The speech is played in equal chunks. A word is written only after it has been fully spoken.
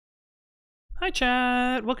Hi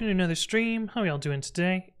chat, welcome to another stream. How are y'all doing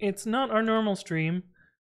today? It's not our normal stream,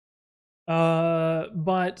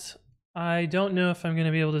 but I don't know if I'm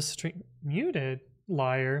gonna be able to stream. Muted?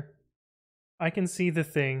 Liar. I can see the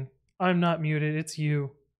thing. I'm not muted, it's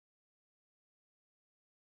you.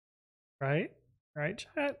 Right? Right,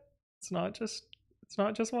 chat? It's not just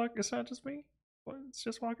me. It's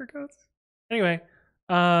just Walker Codes. Anyway,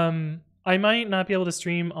 I might not be able to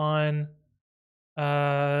stream on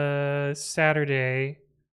Saturday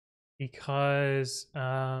because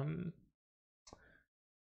a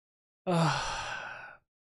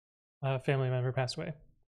family member passed away.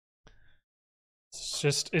 It's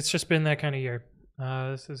just been that kind of year.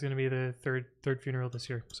 This is gonna be the third funeral this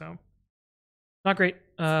year, so not great.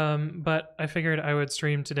 But I figured I would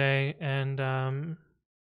stream today and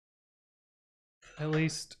at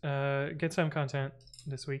least get some content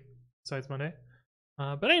this week besides Monday.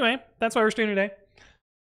 But anyway, that's why we're streaming today.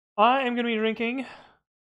 I am gonna be drinking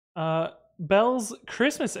Bell's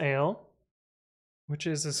Christmas Ale, which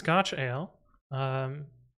is a Scotch ale.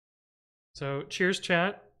 So cheers,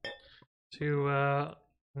 chat, to I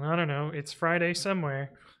don't know. It's Friday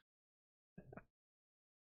somewhere.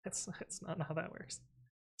 It's not how that works.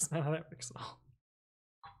 It's not how that works at all.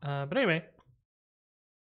 But anyway,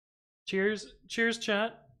 cheers,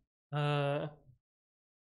 chat.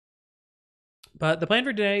 But the plan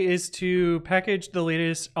for today is to package the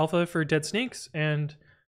latest alpha for deadsnakes, and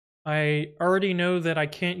I already know that I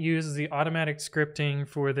can't use the automatic scripting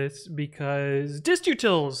for this because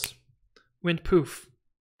distutils went poof.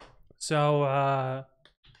 So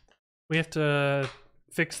we have to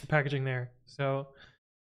fix the packaging there. So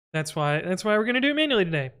that's why we're gonna do it manually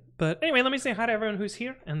today. But anyway, let me say hi to everyone who's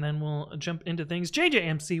here, and then we'll jump into things.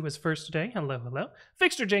 JJMC was first today. Hello, hello.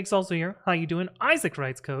 Fixter Jake's also here. How you doing? Isaac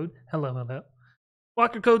writes code. Hello, hello.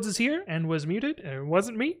 Walker Codes is here and was muted. It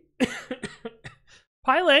wasn't me.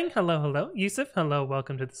 Pai Lang, hello, hello. Yusuf, hello,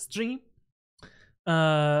 welcome to the stream.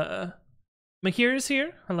 Mahir is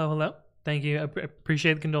here. Hello, hello. Thank you. I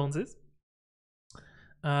appreciate the condolences.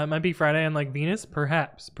 Might be Friday on like Venus,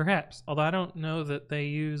 perhaps. Although I don't know that they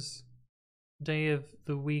use day of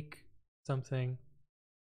the week something.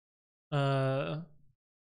 Yeah.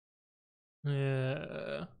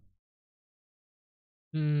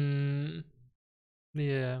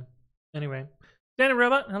 Yeah. Anyway, Dan and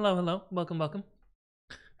Robot, hello, hello. Welcome.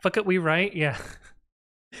 Fuck it, we write. Yeah.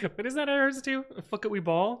 What is that ours to? Fuck it, we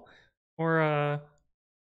ball, or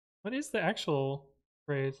what is the actual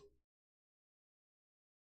phrase?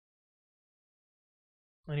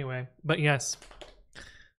 Anyway, but yes,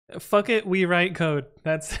 fuck it, we write code.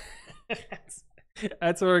 That's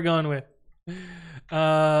that's what we're going with.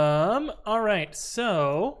 All right,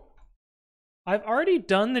 so I've already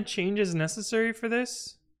done the changes necessary for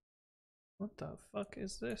this. What the fuck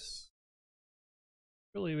is this?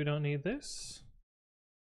 Really, we don't need this.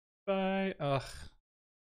 Bye. Ugh.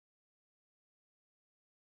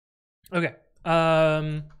 Okay. So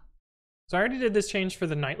I already did this change for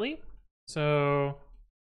the nightly. So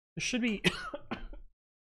there should be.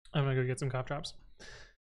 I'm gonna go get some cough drops.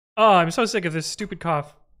 Oh, I'm so sick of this stupid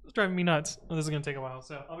cough. It's driving me nuts. Well, this is gonna take a while,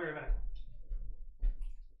 so I'll be right back.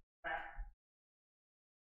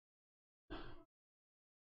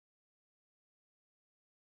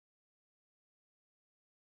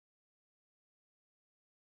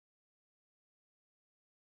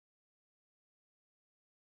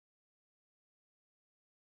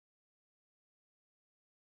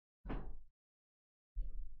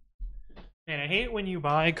 And I hate when you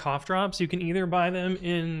buy cough drops. You can either buy them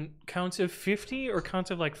in counts of 50 or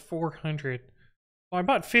counts of like 400. Well, I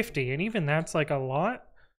bought 50, and even that's like a lot.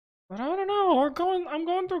 But I don't know. I'm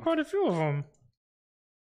going through quite a few of them.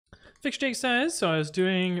 Fix Jake says, so I was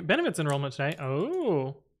doing benefits enrollment today.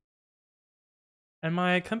 Oh. And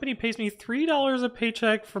my company pays me $3 a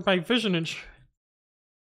paycheck for my vision insurance.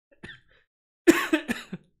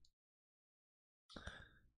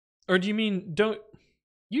 Or do you mean don't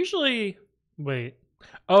usually wait.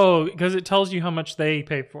 Oh, because it tells you how much they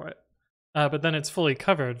pay for it. But then it's fully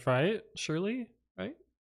covered, right? Surely, right?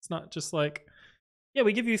 It's not just like, yeah,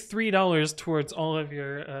 we give you $3 towards all of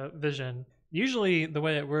your vision. Usually the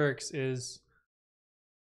way it works is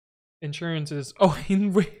insurance is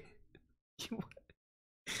wait.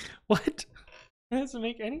 What? That doesn't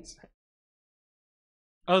make any sense.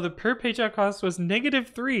 Oh, the per paycheck cost was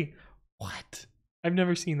 -3. What? I've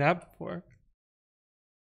never seen that before.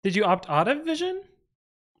 Did you opt out of vision?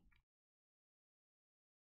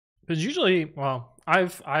 Because usually, well,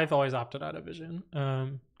 I've always opted out of vision,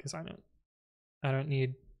 because I don't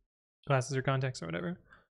need glasses or contacts or whatever.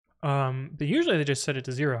 But usually they just set it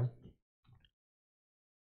to 0.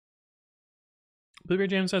 Blueberry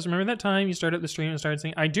Jam says, remember that time you started the stream and started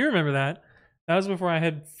singing? I do remember that. That was before I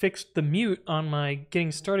had fixed the mute on my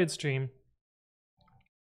getting started stream.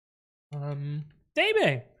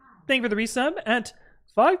 Daybay, thank you for the resub at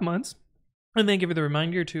 5 months. And thank you for the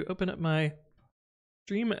reminder to open up my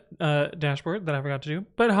stream dashboard that I forgot to do.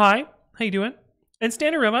 But hi, how you doing? And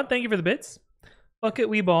Standard Robot, thank you for the bits. Bucket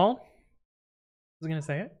Wee Ball. Was I gonna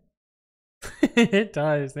say it? It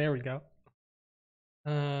does. There we go.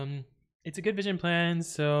 It's a good vision plan,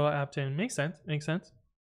 so opt-in. Makes sense. Makes sense.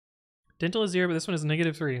 Dental is 0, but this one is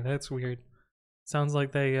 -3. That's weird. Sounds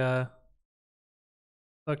like they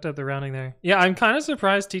fucked up the rounding there. Yeah, I'm kind of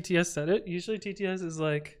surprised TTS said it. Usually TTS is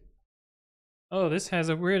like, oh, this has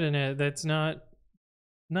a word in it that's not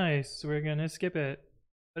nice, so we're gonna skip it.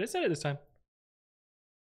 But it said it this time.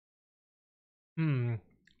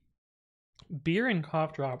 Beer and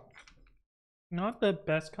cough drop. Not the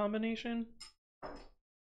best combination.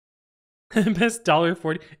 Best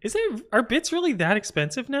 $1.40. Is it? Are bits really that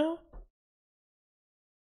expensive now?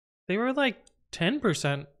 They were like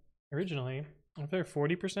 10% originally. If they're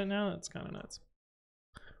 40% now, that's kind of nuts.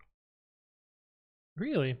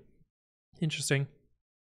 Really? Interesting.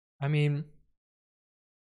 I mean,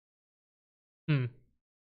 kind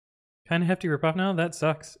of hefty ripoff now? That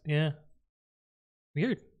sucks. Yeah.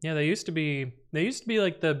 Weird. Yeah, they used to be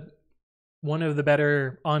like one of the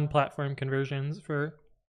better on-platform conversions for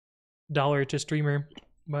dollar to streamer,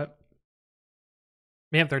 but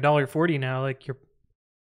man, if they're $1.40 now, like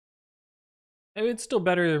it's still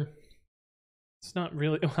better. It's not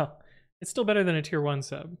really, well, it's still better than a tier 1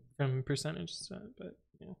 sub from percentage sub, but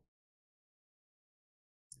yeah.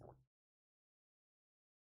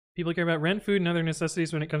 People care about rent, food, and other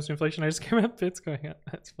necessities when it comes to inflation. I just care about bits going up.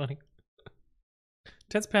 That's funny.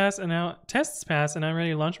 Tests pass, and now I'm ready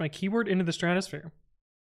to launch my keyboard into the stratosphere.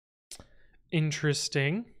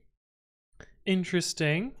 Interesting.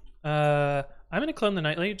 Interesting. I'm gonna clone the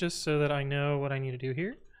nightly just so that I know what I need to do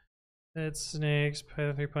here. That's snakes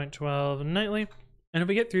 3.12 nightly. And if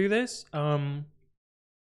we get through this, I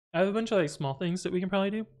have a bunch of like small things that we can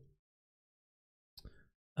probably do.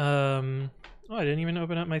 Oh, I didn't even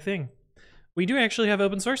open up my thing. We do actually have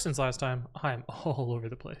open source since last time. I am all over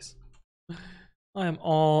the place. I am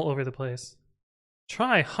all over the place.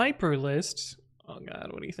 Try hyperlist. Oh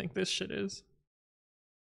god, what do you think this shit is?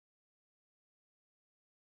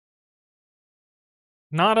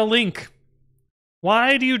 Not a link.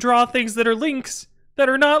 Why do you draw things that are links that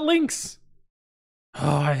are not links?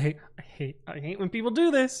 Oh, I hate when people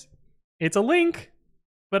do this. It's a link,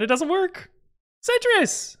 but it doesn't work.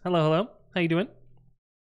 Citrus! Hello. How you doing?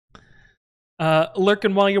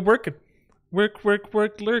 Lurking while you're working. Work,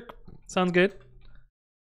 lurk. Sounds good.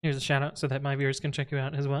 Here's a shout out so that my viewers can check you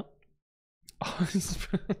out as well. Oh,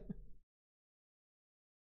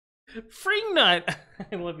 Fringnut!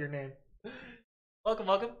 I love your name.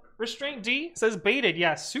 Welcome. Restraint D says baited.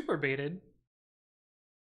 Yeah, super baited.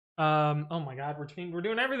 Oh my god, we're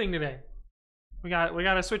doing everything today. We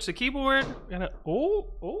gotta switch the keyboard. We gotta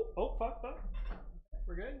fuck.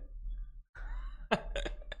 We're good.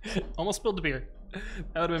 Almost spilled the beer.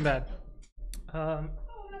 That would have been bad. Oh,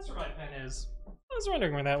 that's where my pen is. I was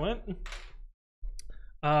wondering where that went.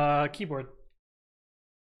 Keyboard.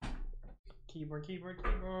 Keyboard.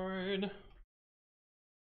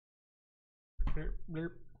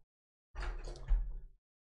 Blurp.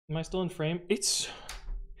 Am I still in frame? It's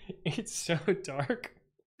so dark.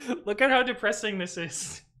 Look at how depressing this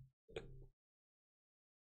is.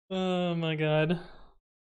 Oh my god.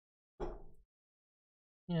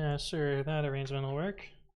 Yeah, sure, that arrangement will work.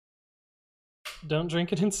 Don't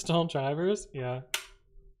drink and install drivers? Yeah.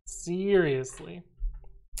 Seriously.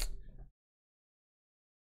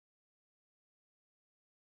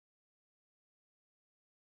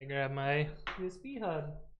 I grab my USB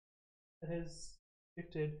hub that has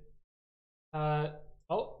shifted.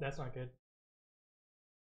 Oh, that's not good.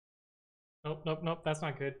 Nope, that's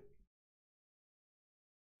not good.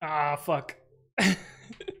 Ah, fuck.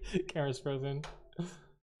 Camera's frozen.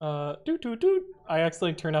 Doot. I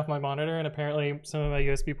accidentally turned off my monitor and apparently some of my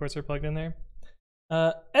USB ports are plugged in there.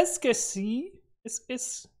 SKC.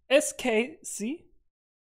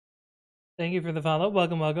 Thank you for the follow.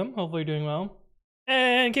 Welcome. Hopefully you're doing well.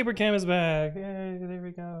 And Keyboard Cam is back. Yay, there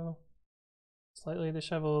we go. Slightly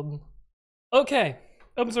disheveled. Okay.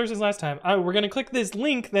 Open source is last time. We're gonna click this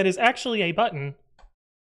link that is actually a button.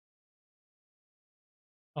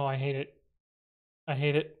 Oh, I hate it. How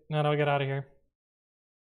do I get out of here?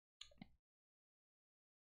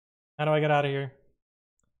 How do I get out of here?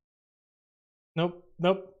 Nope.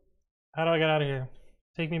 How do I get out of here?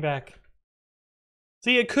 Take me back.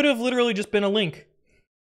 See, it could have literally just been a link.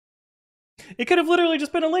 It could have literally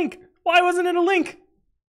just been a link. Why wasn't it a link?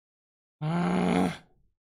 Are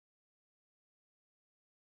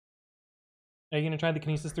you gonna try the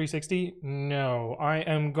Kinesis 360? No, I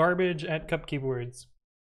am garbage at cup keyboards.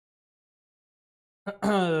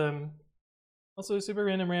 Also, super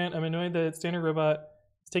random rant. I'm annoyed that standard robot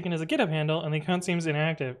is taken as a GitHub handle and the account seems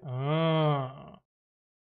inactive. Oh.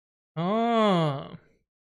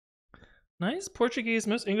 Nice Portuguese.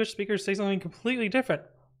 Most English speakers say something completely different.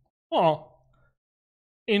 Oh.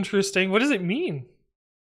 Interesting. What does it mean?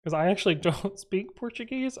 Because I actually don't speak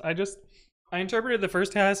Portuguese. I interpreted the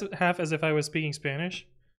first half as if I was speaking Spanish.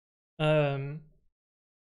 But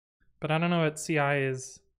I don't know what CI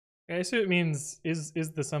is. I assume it means is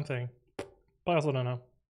the something. But I also don't know.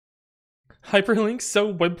 Hyperlinks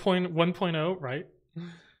so 1.1.0, right? You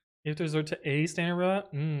have to resort to a standard robot?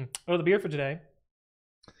 Oh, the beer for today.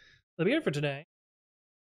 The beer for today.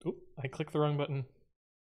 Oop, I clicked the wrong button.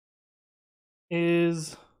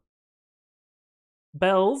 Is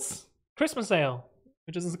Bell's Christmas Ale,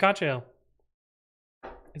 which is a Scotch ale.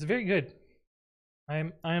 It's very good.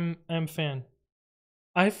 I'm a fan.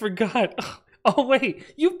 I forgot. Oh wait,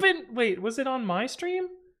 wait, was it on my stream?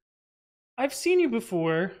 I've seen you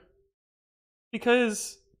before.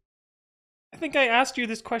 Because I think I asked you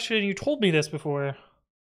this question and you told me this before.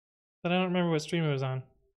 But I don't remember what stream it was on.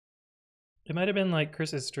 It might have been like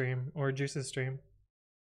Chris's stream or Juice's stream.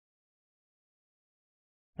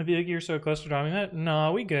 I feel like you're so close to dropping that.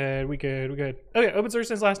 No, we good. Okay, open source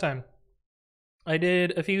since last time. I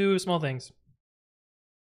did a few small things.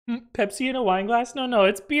 Pepsi in a wine glass? No,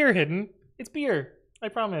 it's beer hidden. It's beer. I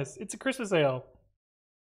promise. It's a Christmas ale.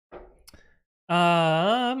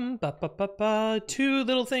 Two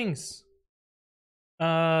little things.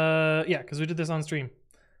 Yeah, because we did this on stream.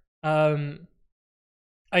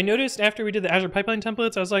 I noticed after we did the Azure pipeline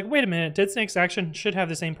templates, I was like, wait a minute, deadsnakes action should have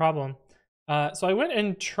the same problem. So I went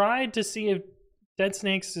and tried to see if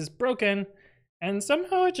deadsnakes is broken, and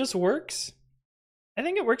somehow it just works. I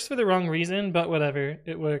think it works for the wrong reason, but whatever.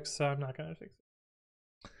 It works, so I'm not gonna fix it.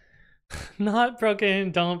 Not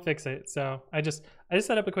broken, don't fix it. So I just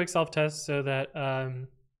set up a quick self-test so that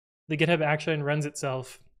the GitHub action runs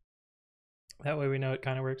itself. That way we know it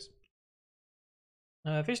kind of works.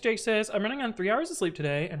 Fish Jake says, I'm running on 3 hours of sleep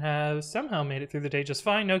today and have somehow made it through the day just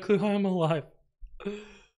fine. No clue how I'm alive.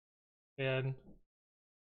 And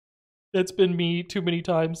that's been me too many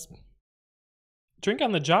times. Drink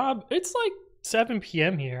on the job? It's like 7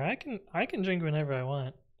 p.m. here. I can drink whenever I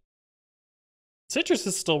want. Citrus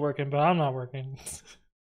is still working, but I'm not working.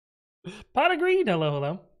 Pot of green,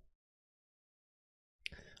 hello.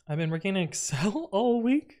 I've been working in Excel all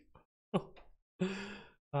week.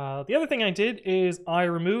 The other thing I did is I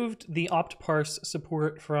removed the opt parse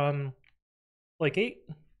support from Flake 8,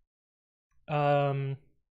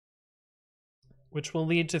 which will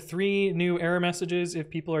lead to 3 new error messages if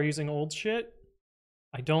people are using old shit.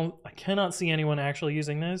 I cannot see anyone actually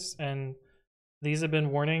using this, and these have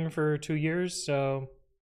been warning for 2 years, so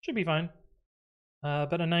should be fine.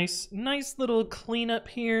 But a nice little cleanup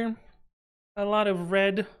here. A lot of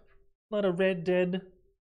red dead.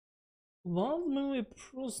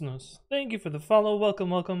 Thank you for the follow.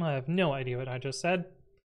 Welcome. I have no idea what I just said,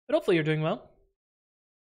 but hopefully you're doing well.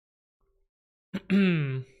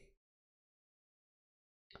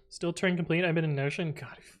 Still turn complete. I've been in Notion.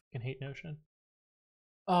 God, I fucking hate Notion.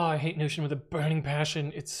 Oh, I hate Notion with a burning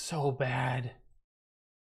passion. It's so bad.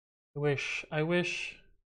 I wish it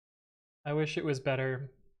was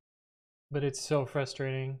better, but it's so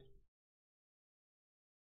frustrating.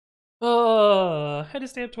 Had to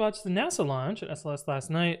stay up to watch the NASA launch at SLS last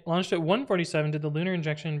night. Launched at 1:47, did the lunar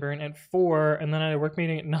injection burn at 4, and then I had a work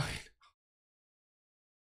meeting at 9.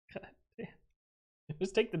 God damn.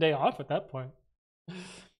 Just take the day off at that point.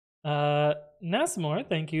 Nasamore,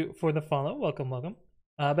 thank you for the follow. Welcome.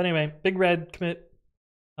 But anyway, big red commit.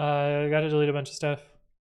 Gotta delete a bunch of stuff.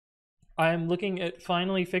 I'm looking at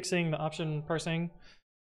finally fixing the option parsing.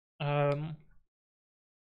 But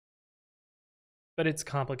it's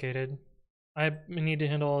complicated. I need to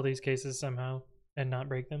handle all these cases somehow and not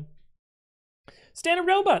break them. Standard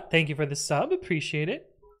Robot, thank you for the sub. Appreciate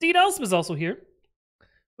it. Deadsnakes was also here.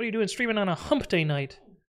 What are you doing streaming on a hump day night?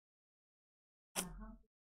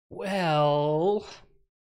 Well,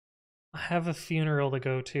 I have a funeral to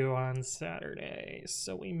go to on Saturday,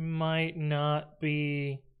 so we might not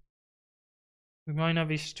be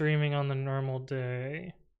streaming on the normal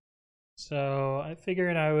day. So I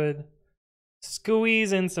figured I would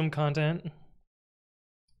squeeze in some content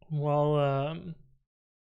while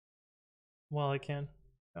I can.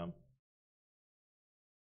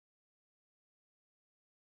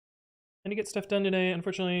 to get stuff done today.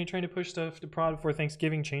 Unfortunately, trying to push stuff to prod before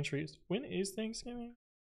Thanksgiving change trees. When is Thanksgiving?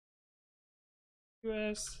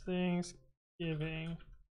 US Thanksgiving.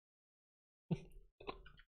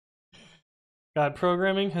 God,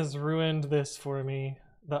 programming has ruined this for me.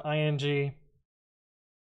 The ing.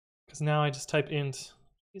 Because now I just type int.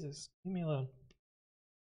 Jesus, leave me alone.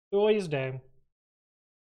 Thursday.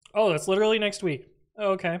 Oh, that's literally next week.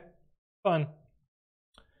 Oh, okay. Fun.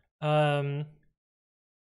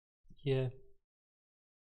 Yeah.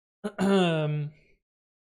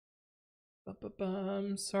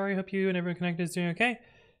 Sorry, hope you and everyone connected is doing okay.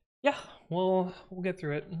 Yeah, we'll get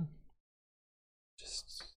through it.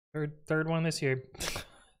 Just third one this year.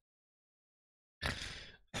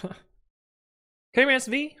 KMS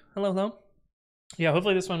V, hello. Yeah,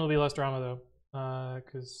 hopefully this one will be less drama though,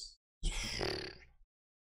 because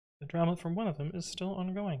the drama from one of them is still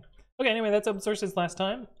ongoing. Okay, anyway, that's open sources last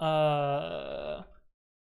time.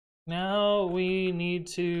 Now we need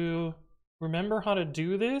to remember how to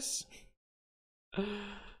do this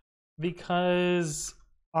because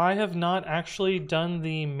I have not actually done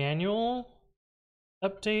the manual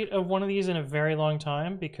update of one of these in a very long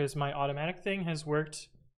time because my automatic thing has worked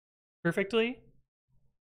perfectly.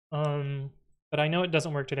 But I know it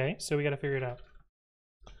doesn't work today, so we gotta figure it out.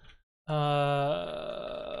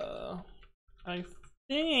 I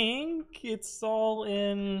think it's all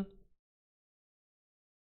in.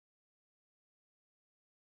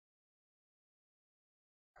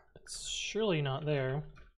 It's surely not there.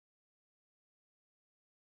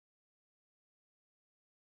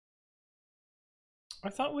 I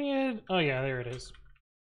thought we had. Oh yeah, there it is.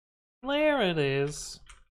 There it is.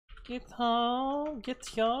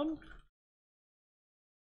 GitHub.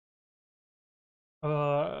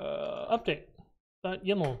 Update.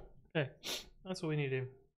 .yaml. Okay, that's what we need to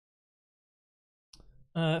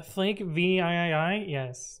do. Flake VIII.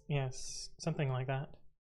 Yes, something like that.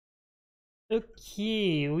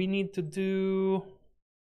 Okay, we need to do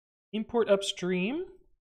import upstream.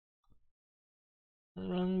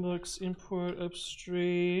 Runbooks import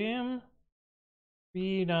upstream.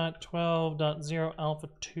 B.12.0 alpha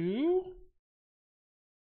 2. I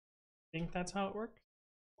think that's how it works.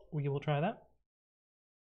 We will try that.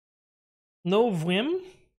 No Vim?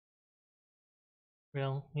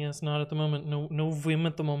 Well, yes, not at the moment. No Vim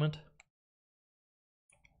at the moment.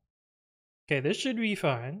 Okay, this should be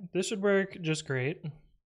fine. This should work just great.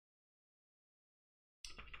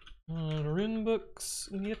 Runbooks,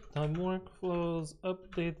 GitHub workflows,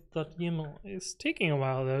 update.yaml. It's taking a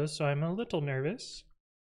while though, so I'm a little nervous.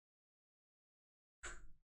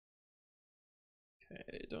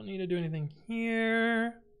 Okay, don't need to do anything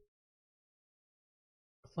here.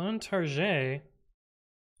 Clone Target.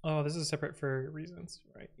 Oh, this is separate for reasons,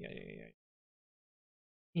 right? Yeah.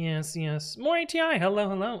 Yes. More ATI.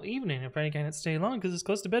 Hello. Evening. I'm probably can't stay long because it's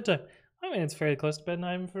close to bedtime. I mean, it's fairly close to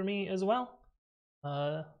bedtime for me as well.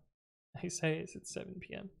 I say it's at 7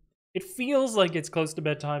 p.m. It feels like it's close to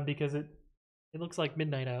bedtime because it looks like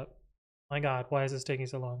midnight out. My God, why is this taking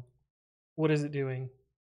so long? What is it doing?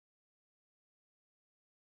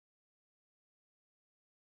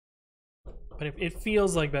 But it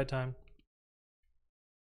feels like bedtime.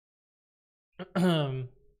 Early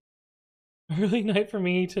night for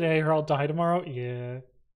me today, or I'll die tomorrow. Yeah,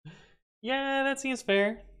 that seems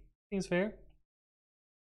fair.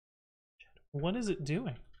 What is it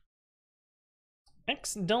doing?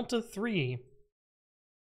 X Delta 3.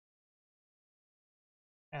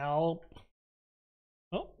 Help.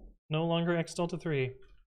 Oh, no longer X Delta 3.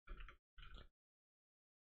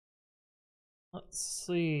 Let's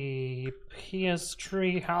see. PS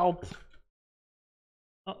tree help.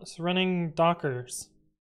 Oh, it's running Dockers.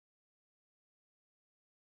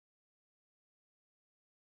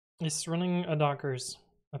 It's running a Dockers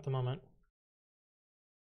at the moment.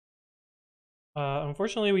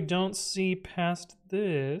 Unfortunately, we don't see past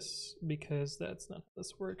this because that's not how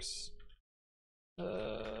this works.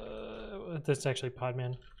 That's actually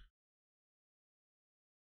Podman.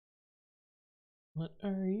 What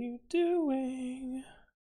are you doing?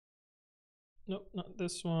 Nope, not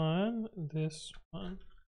this one. This one.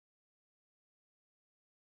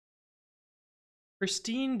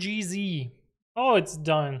 Pristine GZ. Oh, it's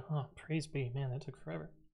done. Oh, praise be. Man, that took forever.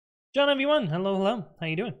 John MV1, hello. How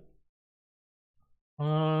you doing?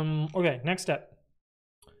 Okay, next step.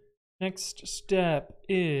 Next step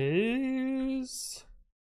is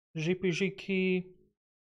GPG key.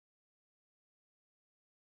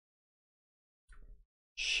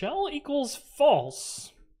 Shell equals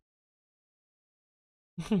false.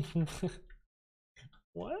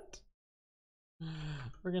 What?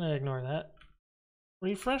 We're gonna ignore that.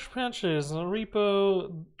 refresh patches,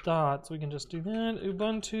 repo dots. We can just do that.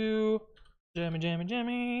 Ubuntu,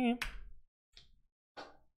 jammy.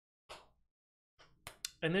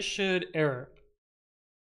 And this should error.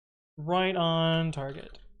 Right on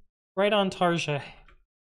target. Right on target.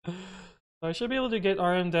 So I should be able to get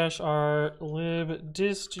rm-r lib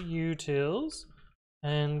distutils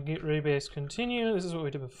and get rebase continue. This is what we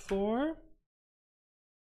did before.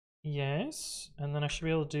 Yes, and then I should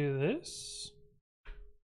be able to do this,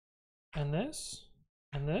 and this,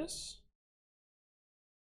 and this.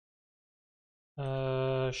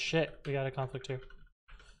 Shit, we got a conflict here.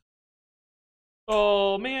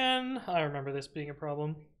 Oh man, I remember this being a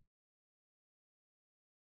problem.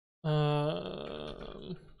 I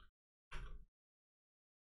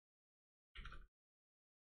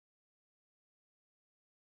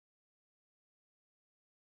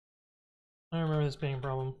remember this being a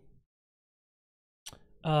problem.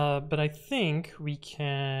 But I think we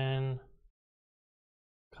can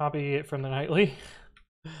copy it from the nightly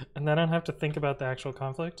and then I don't have to think about the actual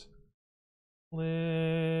conflict.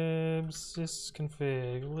 Lib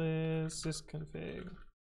sysconfig, lib sysconfig.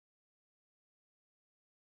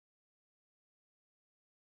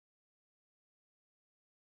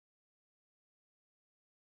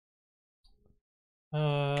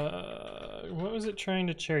 What was it trying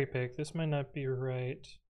to cherry pick? This might not be right.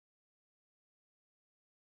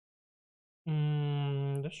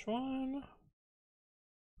 This one?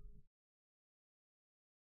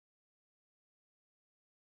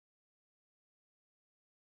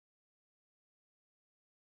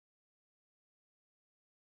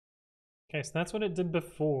 Okay, so that's what it did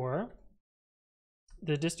before.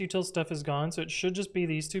 The distutil stuff is gone, so it should just be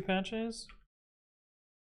these two patches.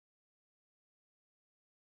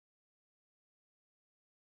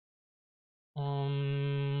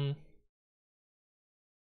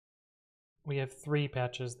 We have 3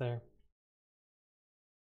 patches there.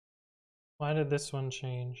 Why did this one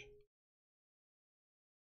change?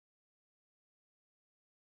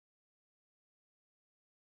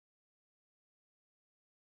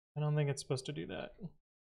 I don't think it's supposed to do that. I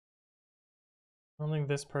don't think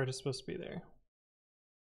this part is supposed to be there.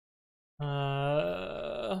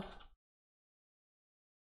 We're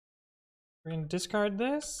gonna discard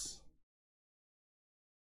this.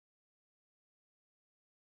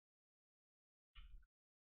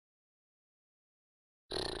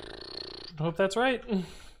 I hope that's right.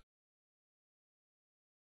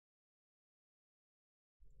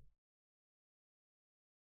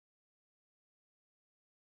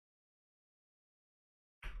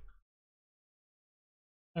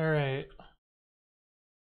 All right.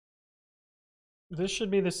 This should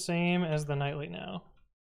be the same as the nightly now.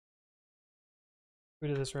 We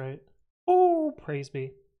did this right. Oh, praise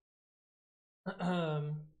be.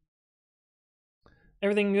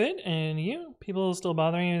 Everything good? And you? People still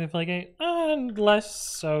bothering you with Flagate? Less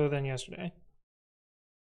so than yesterday.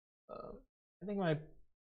 I think my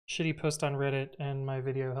shitty post on Reddit and my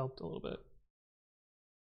video helped a little bit.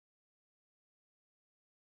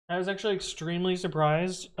 I was actually extremely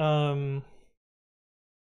surprised how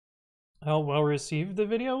well received the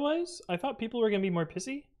video was. I thought people were gonna be more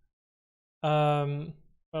pissy. But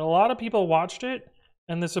a lot of people watched it,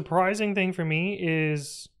 and the surprising thing for me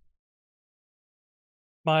is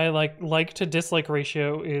my like to dislike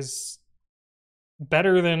ratio is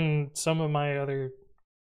better than some of my other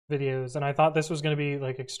videos, and I thought this was going to be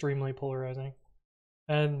like extremely polarizing.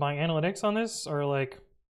 And my analytics on this are like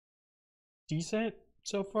decent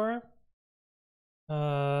so far.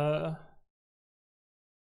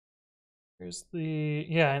 Here's the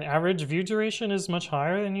an average view duration is much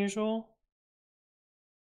higher than usual,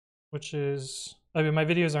 which is, I mean, my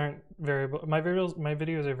videos aren't variable. My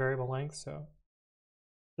videos are variable length, so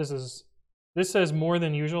this says more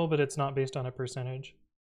than usual, but it's not based on a percentage.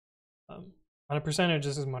 On a percentage,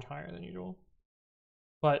 this is much higher than usual.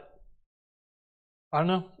 But I don't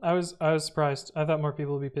know. I was surprised. I thought more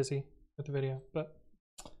people would be pissy with the video, but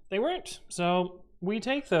they weren't. So we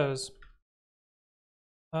take those.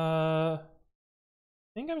 I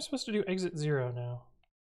think I'm supposed to do exit 0 now.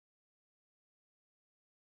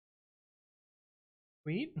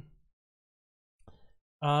 Sweet.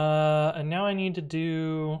 And now I need to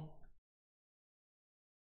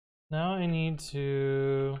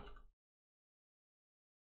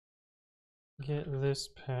get this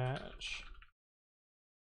patch.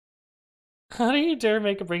 How do you dare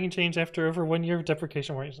make a breaking change after over 1 year of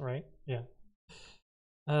deprecation warnings, right? Yeah.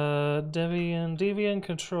 Debian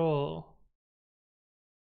control.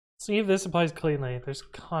 See if this applies cleanly. There's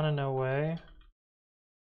kinda no way.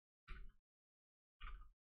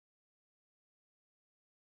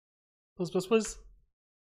 Please.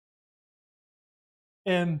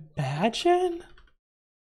 Imagine?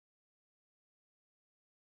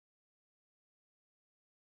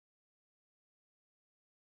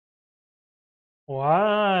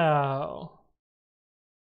 Wow.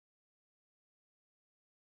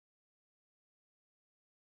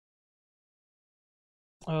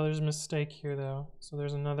 Oh, there's a mistake here though. So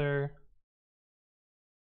there's another.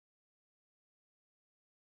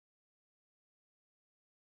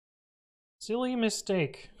 Silly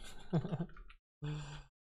mistake.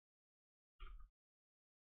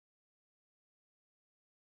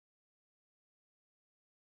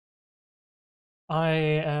 I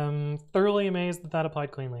am thoroughly amazed that that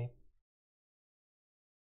applied cleanly.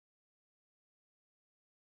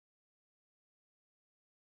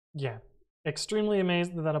 Yeah, extremely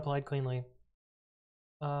amazed that that applied cleanly.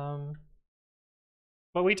 But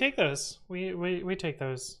we take those. We take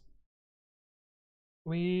those.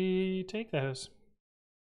 We take those.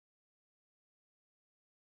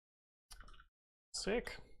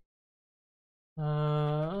 Sick.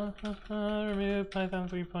 Remove Python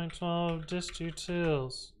 3.12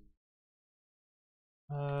 distutils.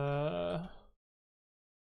 And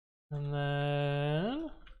then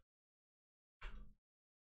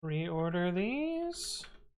reorder these.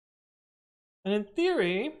 And in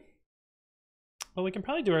theory, well, we can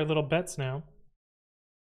probably do our little bets now.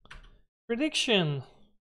 Prediction.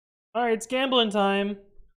 All right, it's gambling time.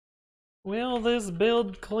 Will this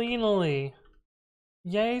build cleanly?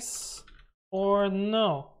 Yes or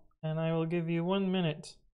no? And I will give you 1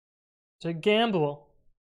 minute to gamble.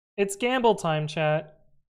 It's gamble time, chat.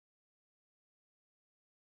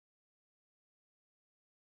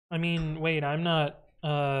 I mean, wait, I'm not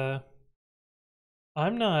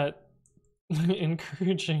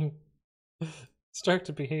encouraging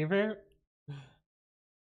destructive behavior.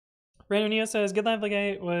 Random Neo says, Good Life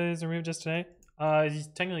Legate was removed just today.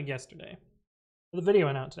 Technically yesterday. The video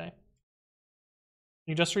went out today.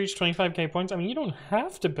 You just reached 25k points. I mean, you don't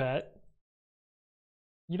have to bet.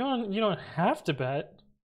 You don't have to bet.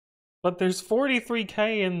 But there's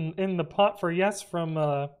 43k in the pot for yes from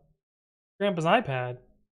Grandpa's iPad.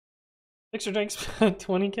 Extra drinks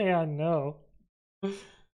 20k on no.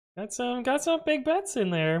 Got some big bets in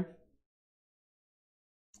there.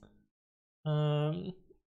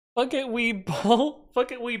 Fuck it, we ball.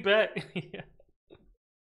 Fuck it, we bet.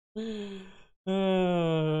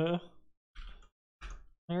 All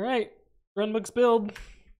right, runbooks build.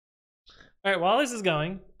 All right, while this is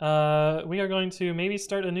going, we are going to maybe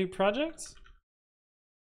start a new project.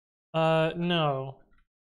 No,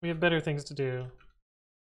 we have better things to do.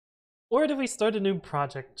 Or do we start a new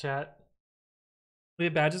project, chat? We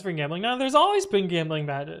have badges for gambling now. There's always been gambling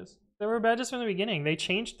badges. There were badges from the beginning. They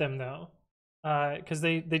changed them though, because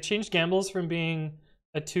they changed gambles from being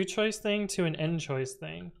a 2-choice thing to an n-choice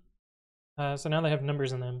thing. So now they have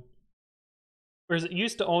numbers in them. Whereas it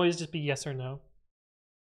used to always just be yes or no.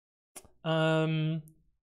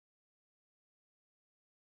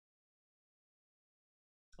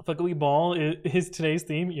 Fuckly ball is today's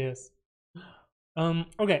theme. Yes.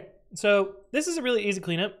 Okay. So this is a really easy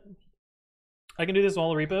cleanup. I can do this with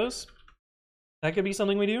all the repos. That could be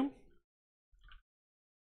something we do.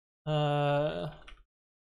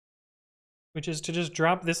 Which is to just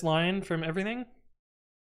drop this line from everything.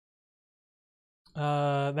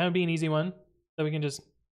 That would be an easy one that we can just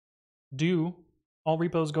do. All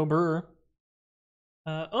repos go brr.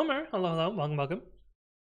 Omer, hello, welcome.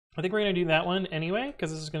 I think we're gonna do that one anyway,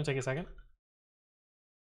 because this is gonna take a second.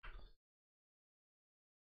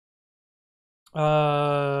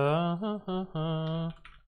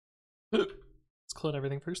 Let's clone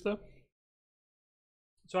everything first though.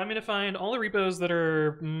 So I'm gonna find all the repos that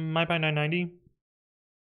are MyPy990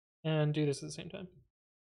 and do this at the same time.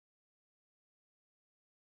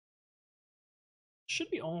 Should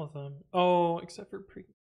be all of them. Oh, except for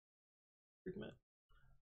pre-commit.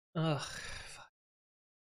 Ugh. Fuck.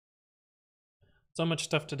 So much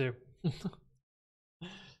stuff to do.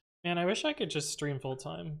 Man, I wish I could just stream full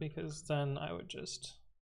time, because then I would just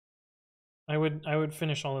I would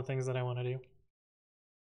finish all the things that I want to do,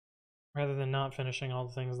 rather than not finishing all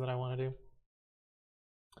the things that I want to do.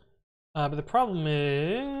 But the problem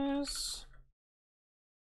is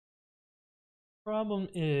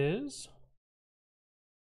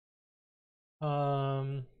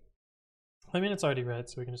I mean, it's already read,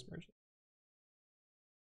 so we can just merge it.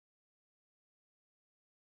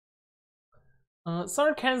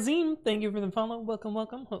 Sarkazim, thank you for the follow. Welcome.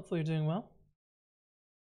 Hopefully you're doing well.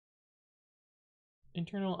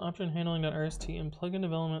 Internal option handling.rst and plugin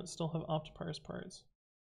development still have opt-parse parts.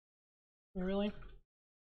 Really?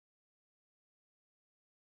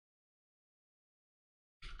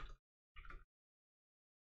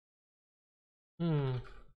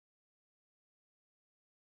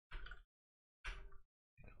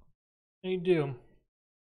 They do.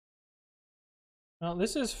 Well,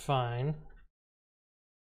 this is fine.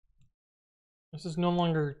 This is no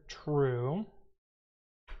longer true.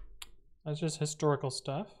 That's just historical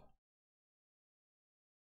stuff.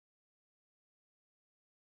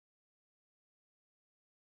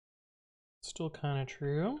 Still kind of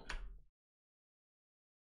true.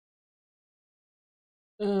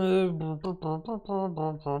 I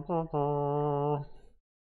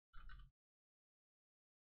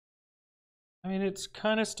mean, it's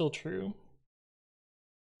kind of still true.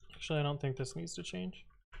 Actually, I don't think this needs to change.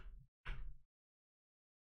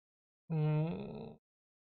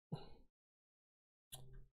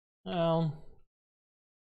 Well,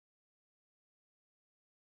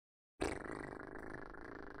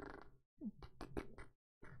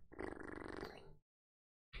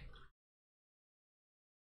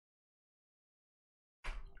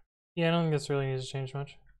 yeah, I don't think this really needs to change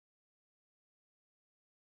much.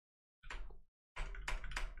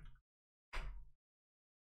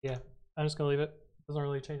 Yeah, I'm just gonna leave it. Doesn't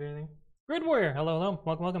really change anything. Grid Warrior, hello, hello,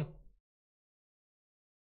 welcome, welcome.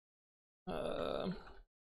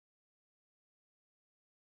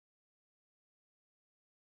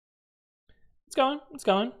 It's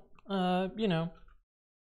going. You know,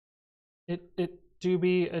 it do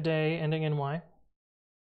be a day ending in Y.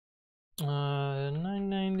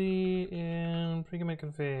 990 in pre-commit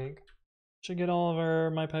config. Should get all of our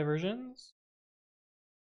MyPy versions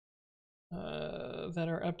that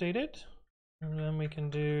are updated. And then we can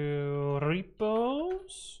do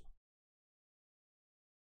repos.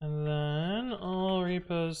 And then all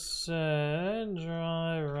repos set,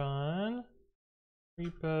 dry run.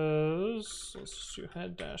 Repos, let's just do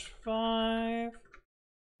head-5.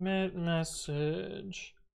 Commit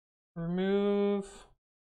message. Remove.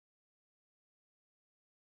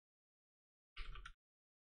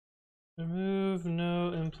 Remove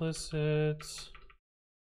no implicit.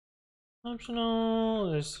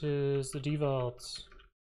 Optional. This is the default.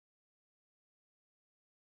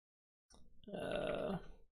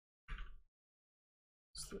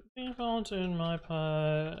 It's the default in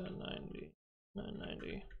MyPy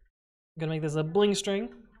 990. I'm gonna make this a bling string.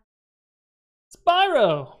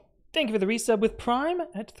 Spyro! Thank you for the resub with Prime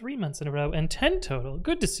at 3 months in a row and 10 total.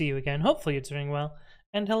 Good to see you again. Hopefully you're doing well.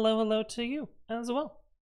 And hello to you as well.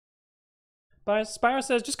 Spyro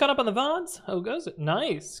says, just caught up on the VODs? How goes it?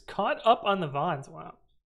 Nice. Caught up on the VODs. Wow.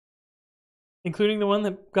 Including the one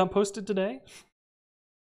that got posted today?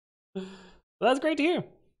 Well, that's great to hear.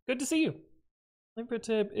 Good to see you. Link for a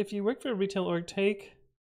tip. If you work for a retail org, take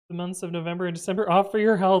the months of November and December off for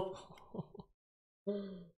your health.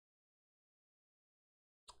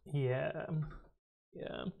 Yeah.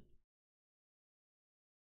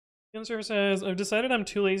 The server says, I've decided I'm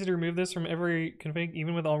too lazy to remove this from every config,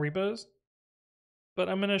 even with all repos. But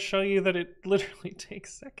I'm gonna show you that it literally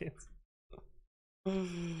takes seconds.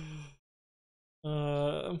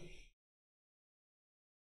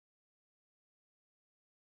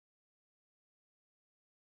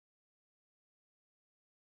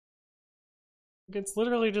 It's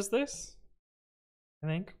literally just this, I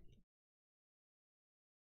think.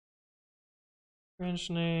 Branch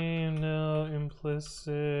name, no,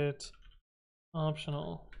 implicit,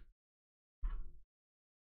 optional.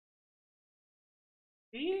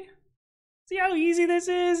 See? See how easy this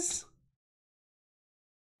is?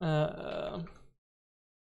 But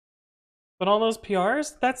all those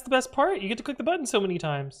PRs, that's the best part. You get to click the button so many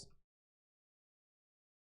times.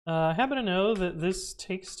 I happen to know that this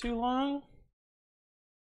takes too long.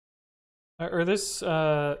 Or this,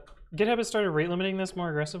 GitHub has started rate limiting this more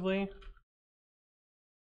aggressively.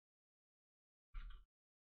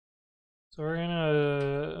 So we're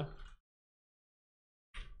gonna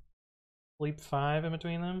bleep 5 in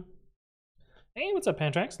between them. Hey, what's up,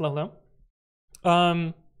 Pantrax? Hello,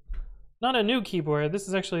 hello. Not a new keyboard. This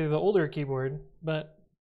is actually the older keyboard, but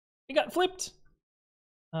it got flipped.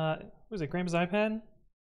 What was it, Grandpa's iPad?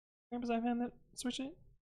 Grandpa's iPad that switched it?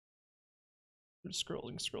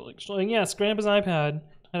 Scrolling. Yes, Grandpa's iPad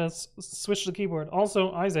had to switch the keyboard.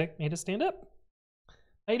 Also, Isaac made it stand up.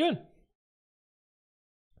 How you doing?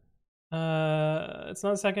 It's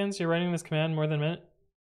not seconds. You're writing this command more than a minute.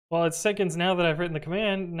 Well, it's seconds now that I've written the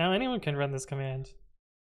command. Now anyone can run this command.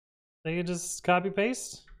 They can just copy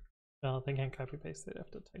paste. Well, they can't copy paste. They'd have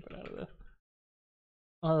to type it out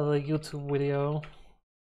of the YouTube video.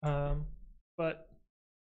 But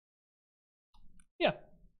yeah,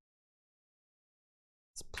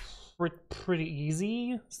 it's pretty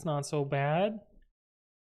easy. It's not so bad.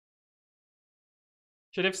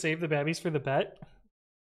 Should have saved the babbies for the bet.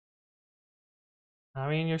 I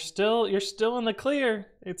mean, you're still in the clear.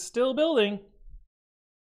 It's still building.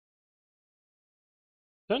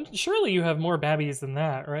 Surely you have more babbies than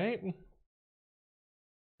that, right?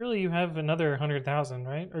 Surely you have another 100,000,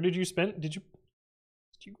 right? Or did you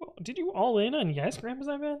all in on yes, Grandpa's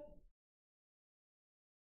iPad?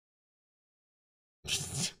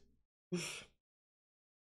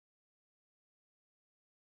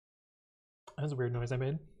 That was a weird noise I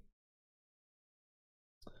made.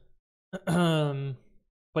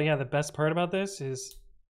 But yeah, the best part about this is,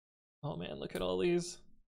 oh man, look at all these.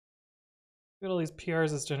 Look at all these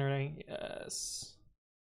PRs it's generating. Yes.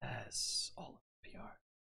 Yes. All of the PR.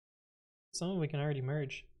 Some of them we can already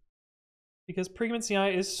merge. Because Pregament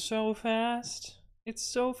CI is so fast. It's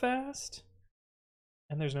so fast.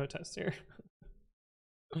 And there's no test here.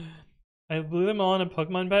 I blew them all in a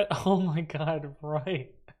Pokemon bet. Oh my god,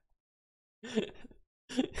 right.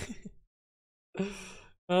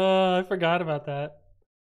 I forgot about that.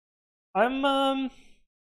 I'm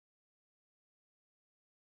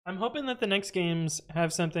hoping that the next games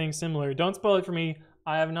have something similar. Don't spoil it for me.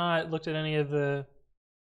 I have not looked at any of the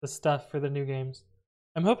stuff for the new games.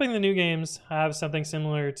 I'm hoping the new games have something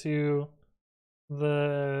similar to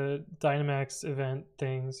the Dynamax event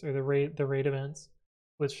things, or the raid events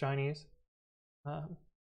with shinies.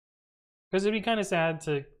 Because it'd be kind of sad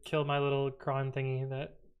to kill my little cron thingy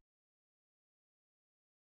that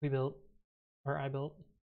we built, or I built.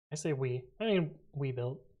 I say we. I mean, we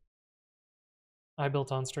built. I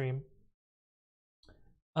built on stream.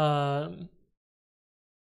 I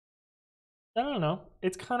don't know.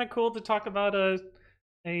 It's kind of cool to talk about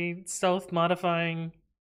a self-modifying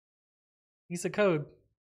piece of code.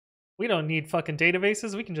 We don't need fucking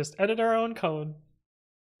databases. We can just edit our own code.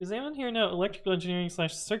 Does anyone here know electrical engineering /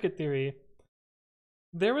 circuit theory?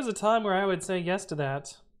 There was a time where I would say yes to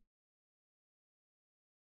that.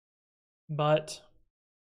 But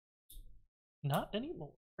not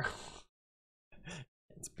anymore.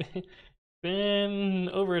 It's been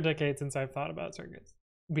over a decade since I've thought about circuits.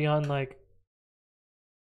 Beyond like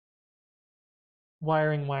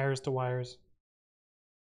wiring wires to wires.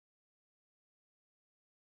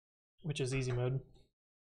 Which is easy mode.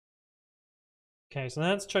 Okay, so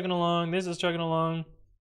that's chugging along. This is chugging along.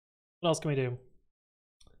 What else can we do?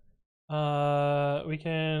 We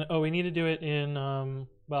can. Oh, we need to do it in.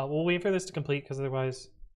 Well, we'll wait for this to complete because otherwise,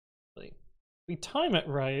 like, we time it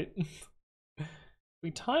right.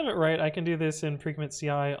 We time it right. I can do this in Pregament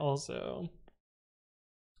CI also.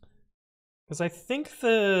 Because I think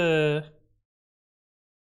the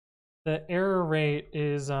error rate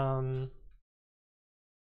is the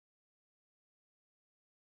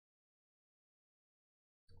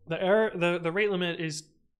rate limit is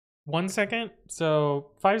 1 second,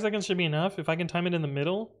 so 5 seconds should be enough. If I can time it in the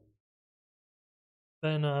middle,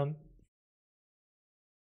 then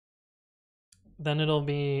it'll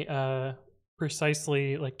be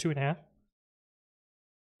precisely like 2.5.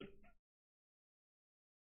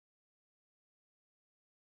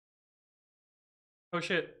 Oh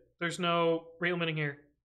shit, there's no rate limiting here.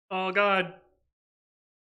 Oh god.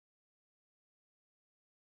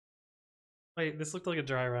 Wait, this looked like a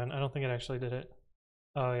dry run. I don't think it actually did it.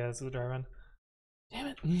 Oh yeah, this is a dry run. Damn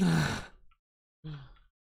it.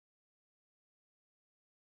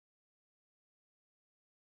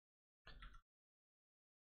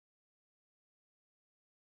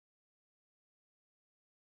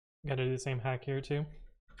 Gotta do the same hack here too.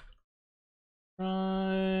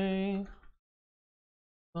 Try.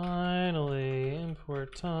 Finally,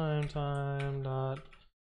 import time dot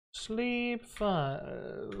sleep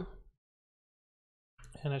 5.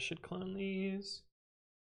 And I should clone these.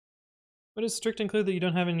 What does strict include that you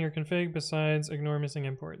don't have in your config besides ignore missing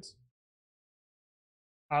imports?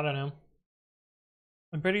 I don't know.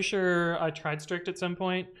 I'm pretty sure I tried strict at some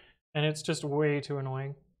point, and it's just way too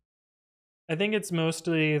annoying. I think it's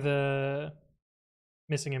mostly the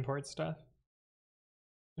missing import stuff,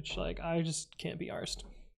 which, like, I just can't be arsed.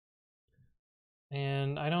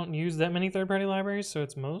 And I don't use that many third-party libraries, so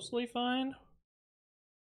it's mostly fine.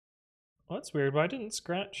 Well, that's weird. Why didn't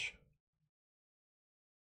Scratch?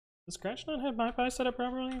 Does Scratch not have MyPy set up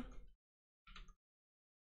properly?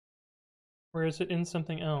 Or is it in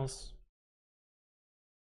something else?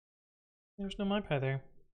 There's no MyPy there.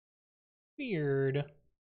 Weird.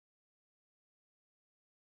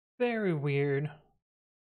 Very weird.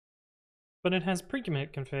 But it has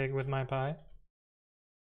pre-commit config with MyPy.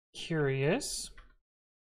 Curious.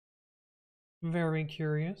 Very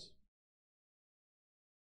curious.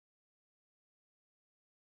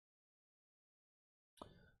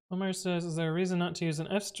 Omar says, is there a reason not to use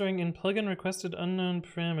an F string in plugin requested unknown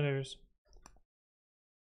parameters?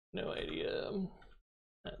 No idea.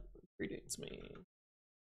 It's me.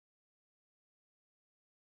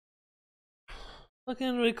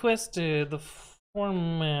 Looking requested the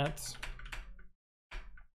format.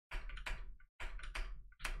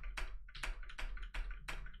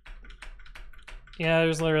 Yeah,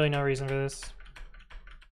 there's literally no reason for this.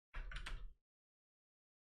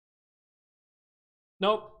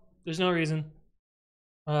 Nope, there's no reason.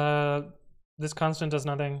 This constant does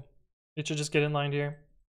nothing. It should just get inlined here.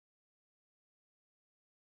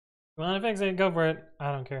 You want to fix it? Go for it.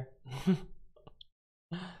 I don't care.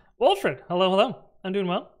 Wolfred, hello, hello. I'm doing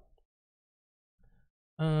well.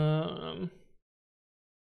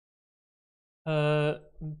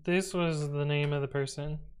 This was the name of the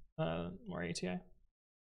person. More ATI.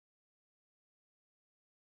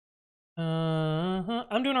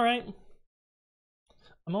 I'm doing all right.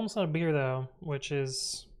 I'm almost out of beer though, which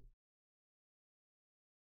is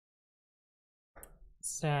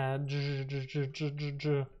sad.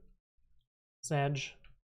 Sag.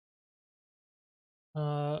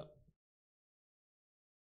 Where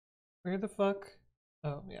the fuck?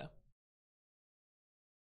 Oh, yeah.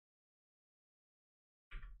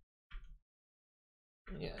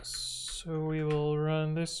 Yes, so we will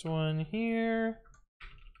run this one here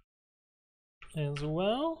as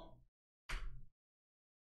well.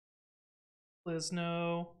 Liz,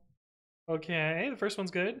 no. Okay, the first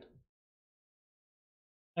one's good.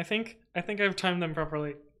 I think I've timed them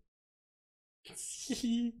properly.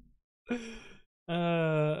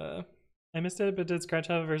 I missed it, but did Scratch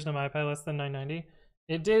have a version of MyPy less than 990?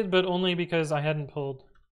 It did, but only because I hadn't pulled.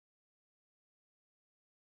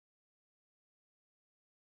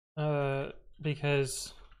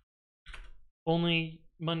 Because only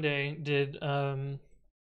Monday did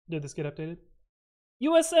this get updated.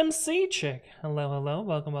 USMC chick. Hello, hello,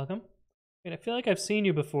 welcome, welcome. Wait, I feel like I've seen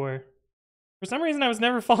you before. For some reason, I was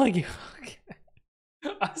never following you.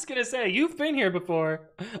 I was gonna say, you've been here before.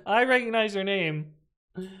 I recognize your name.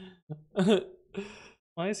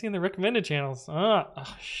 Why is he in the recommended channels?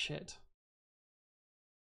 Oh, shit.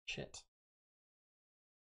 Shit.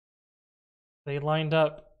 They lined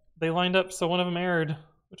up. They lined up, so one of them aired.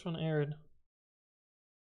 Which one aired?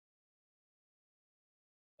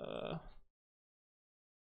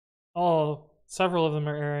 Oh, several of them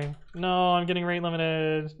are airing. No, I'm getting rate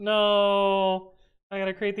limited. No, I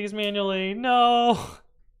gotta create these manually. No.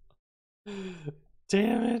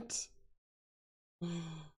 Damn it.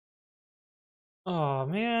 Oh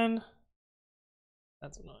man,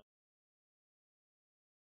 that's annoying.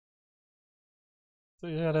 So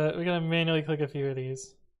we gotta manually click a few of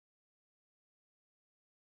these.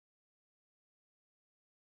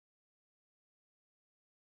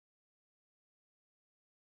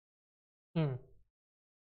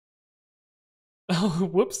 Oh,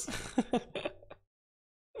 whoops.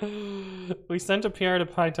 We sent a PR to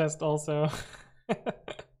PyTest also.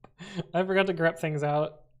 I forgot to grep things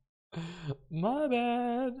out. My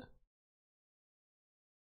bad.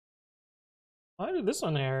 Why did this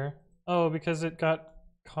one error? Oh, because it got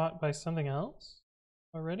caught by something else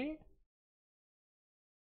already?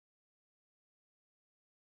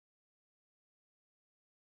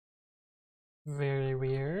 Very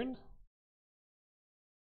weird.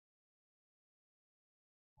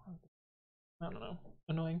 I don't know.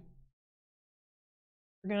 Annoying.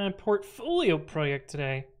 We're gonna have a portfolio project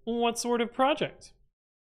today. What sort of project?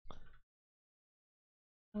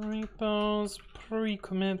 Repos,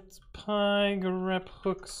 pre-commit, py, grep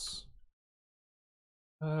hooks.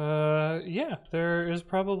 Yeah, there's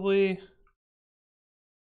probably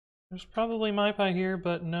MyPy here,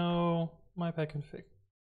 but no MyPy config.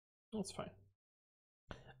 That's fine.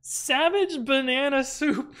 Savage Banana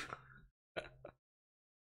Soup.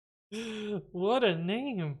 What a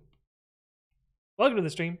name. Welcome to the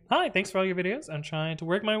stream. Hi, thanks for all your videos. I'm trying to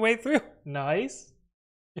work my way through. Nice.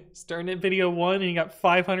 Starting at video 1 and you got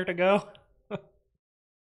 500 to go.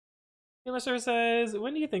 Illustrator says,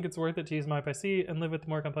 when do you think it's worth it to use MyPyC and live with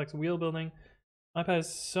more complex wheel building? MyPy is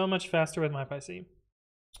so much faster with MyPyC.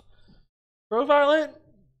 Profile it,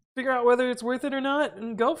 figure out whether it's worth it or not,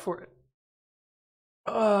 and go for it.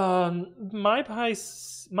 MyPy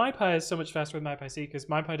is so much faster with MyPyC because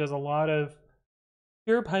MyPy does a lot of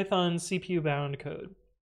pure Python CPU bound code.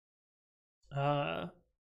 And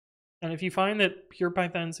if you find that pure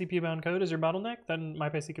Python CPU bound code is your bottleneck, then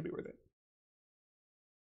MyPyC could be worth it.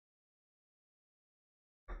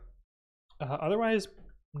 Otherwise,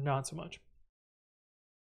 not so much.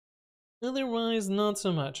 Otherwise, not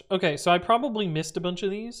so much. Okay, so I probably missed a bunch of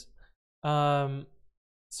these.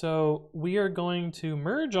 So we are going to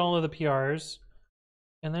merge all of the PRs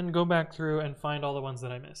and then go back through and find all the ones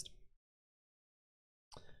that I missed.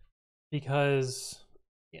 Because,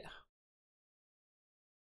 yeah.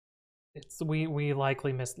 we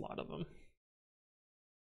likely missed a lot of them.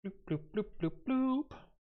 Bloop, bloop, bloop, bloop, bloop.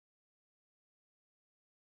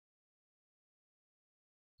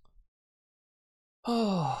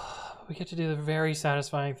 Oh, we get to do the very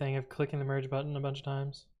satisfying thing of clicking the merge button a bunch of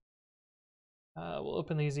times. We'll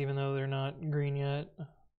open these even though they're not green yet.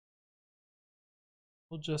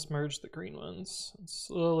 We'll just merge the green ones and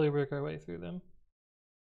slowly work our way through them.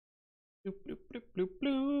 Bloop, bloop, bloop, bloop,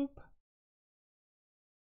 bloop.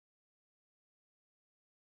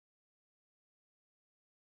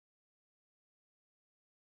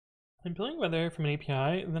 I'm building weather from an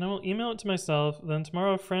API, then I will email it to myself, then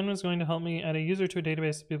tomorrow a friend was going to help me add a user to a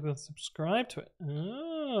database so people can subscribe to it.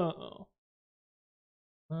 Oh.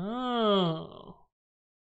 Oh.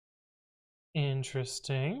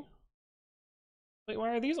 Interesting. Wait,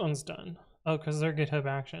 why are these ones done? Oh, because they're GitHub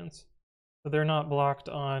Actions. But they're not blocked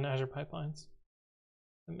on Azure Pipelines.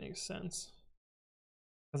 That makes sense.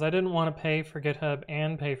 Because I didn't want to pay for GitHub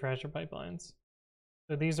and pay for Azure Pipelines.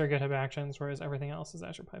 So these are GitHub Actions, whereas everything else is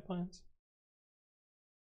Azure Pipelines.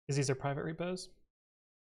 Because these are private repos.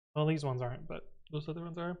 Well, these ones aren't, but those other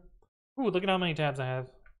ones are. Ooh, look at how many tabs I have.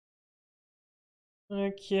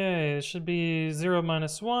 Okay, it should be 0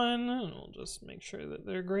 minus 1, and we'll just make sure that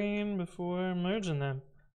they're green before merging them.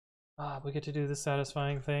 Ah, we get to do the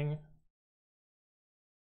satisfying thing.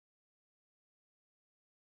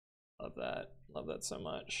 Love that so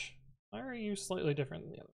much. Why are you slightly different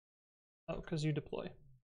than the other? Oh, because you deploy.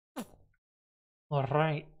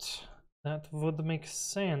 Alright, that would make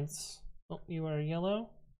sense. Oh, you are yellow?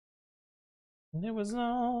 And it was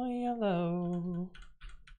all yellow.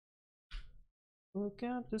 Look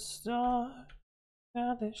at the stars,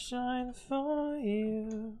 how they shine for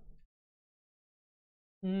you.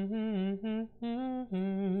 I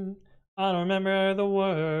don't remember the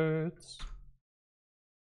words.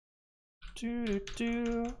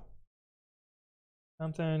 Do.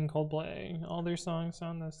 Something Coldplay. All their songs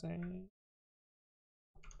sound the same.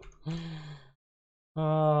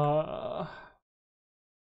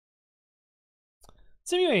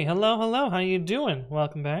 Simui, hello, how you doing?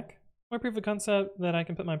 Welcome back. More proof of concept that I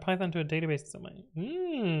can put my Python to a database somewhere.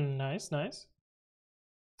 Nice.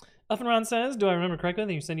 Elfenron says, do I remember correctly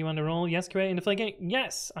that you said you wanted to roll yes QA into Flake?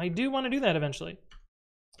 Yes, I do want to do that eventually.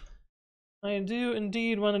 I do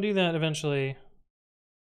indeed want to do that eventually.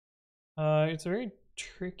 It's very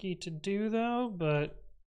tricky to do though, but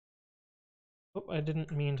oh, I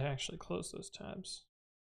didn't mean to actually close those tabs.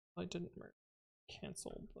 I didn't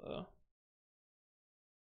cancel the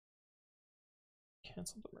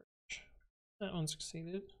merge. That one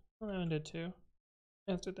succeeded. Well, that one did too.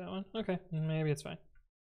 I did that one. Okay, maybe it's fine.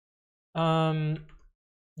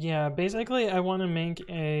 Yeah, basically I want to make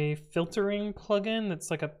a filtering plugin that's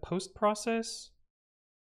like a post process.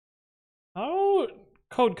 Oh,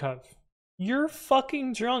 CodeCov. You're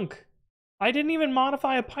fucking drunk. I didn't even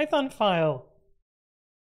modify a Python file.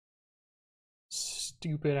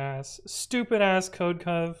 Stupid ass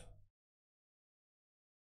CodeCov.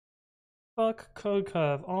 Fuck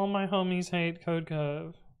CodeCov. All my homies hate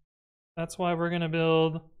CodeCov. That's why we're gonna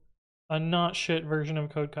build a not shit version of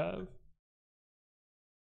CodeCov.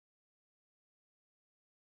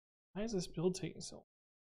 Why is this build taking so long?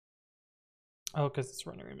 Oh, because it's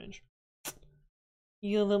runner image.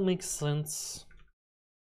 Yeah, that makes sense.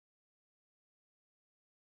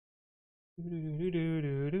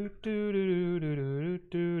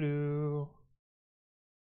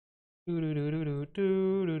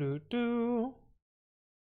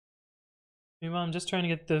 Meanwhile, I'm just trying to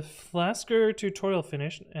get the Flasker tutorial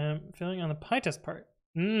finished and I'm filling on the PyTest part.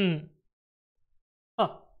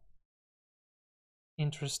 Huh.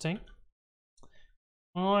 Interesting.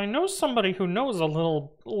 Well, I know somebody who knows a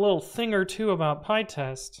little thing or two about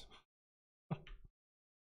PyTest.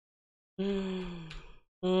 It's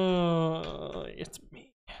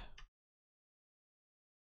me.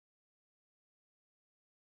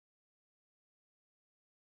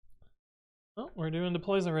 Oh, we're doing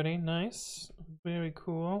deploys already. Nice. Very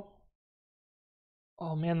cool.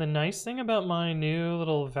 Oh man, the nice thing about my new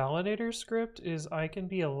little validator script is I can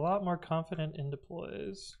be a lot more confident in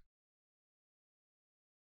deploys.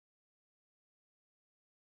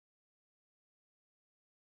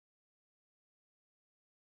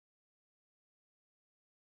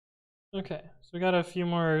 Okay, so we got a few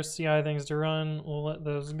more CI things to run. We'll let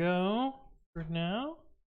those go for now.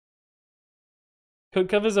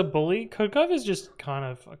 CodeCov is a bully? CodeCov is just kind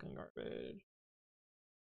of fucking garbage.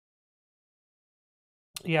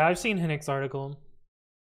 Yeah, I've seen Hinnick's article.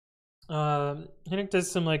 Hinnick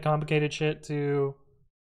does some like complicated shit to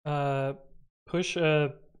push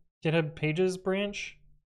a GitHub Pages branch,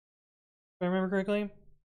 if I remember correctly.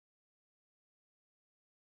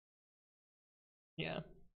 Yeah.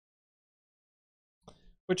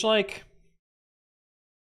 Which, like,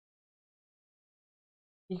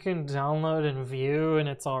 you can download and view and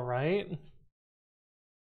it's alright.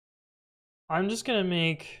 I'm just gonna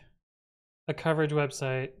make a coverage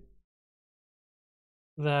website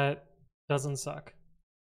that doesn't suck.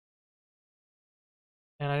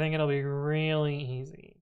 And I think it'll be really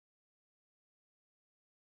easy.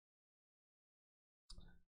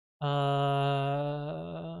 I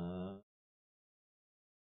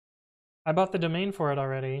bought the domain for it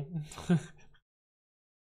already.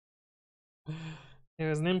 It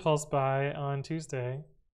was an impulse buy on Tuesday.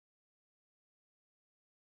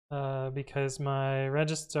 Because my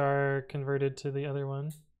registrar converted to the other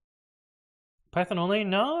one. Python only?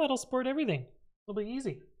 No, it'll support everything. It'll be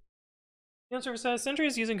easy. The answer says, Sentry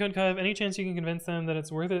is using CodeCov. Any chance you can convince them that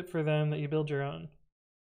it's worth it for them that you build your own?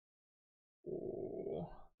 Ooh.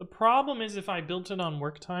 The problem is if I built it on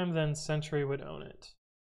work time, then Sentry would own it.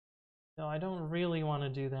 No, I don't really want to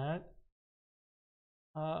do that.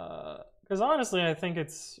 Because honestly, I think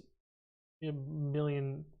it's a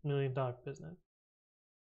million dollar business.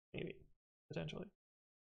 Maybe, potentially.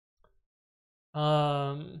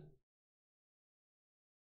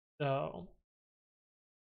 So,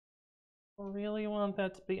 I really want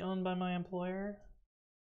that to be owned by my employer.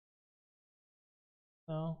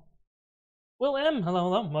 So, Will M, hello,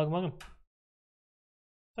 welcome.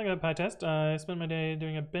 Talking about PyTest, I spent my day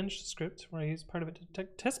doing a bench script where I used part of it to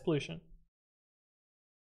detect test pollution.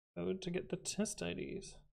 Code to get the test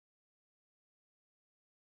IDs.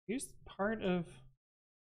 Use part of...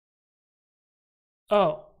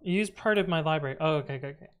 Oh, use part of my library. Oh,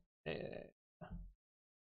 okay.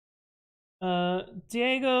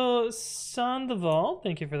 Diego Sandoval,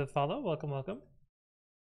 thank you for the follow. Welcome.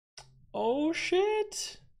 Oh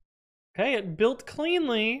shit. Okay, it built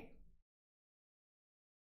cleanly.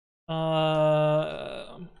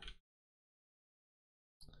 How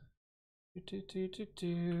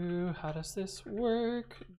does this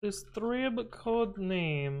work? This thrib code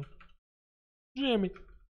name. Jimmy. Is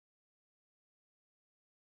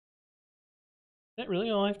that really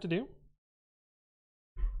all I have to do?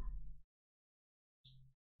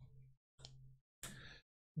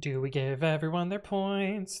 Do we give everyone their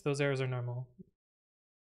points? Those errors are normal.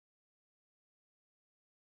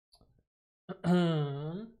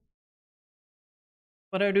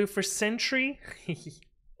 What do I do for Sentry?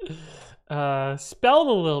 Spelled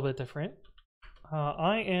a little bit different.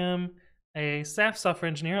 I am a staff software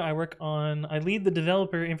engineer. I lead the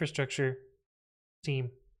developer infrastructure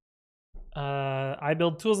team. I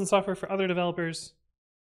build tools and software for other developers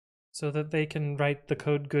so that they can write the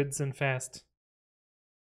code goods and fast.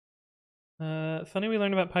 Funny we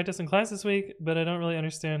learned about PyTest in class this week, but I don't really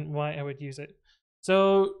understand why I would use it.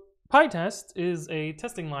 So PyTest is a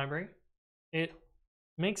testing library. It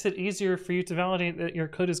makes it easier for you to validate that your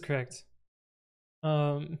code is correct.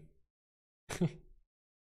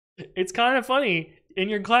 It's kind of funny. In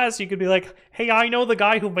your class, you could be like, hey, I know the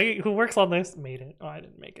guy who works on this. Made it. Oh, I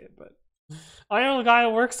didn't make it, but I know the guy who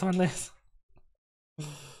works on this.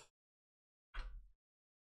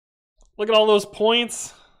 Look at all those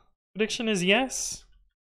points. Prediction is yes.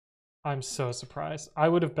 I'm so surprised. I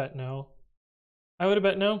would have bet no.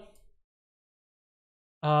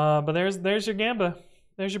 But there's your gamba.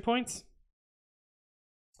 There's your points.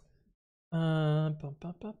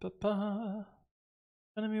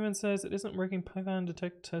 Enemy says it isn't working Python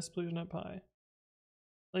detect test pollution at Py.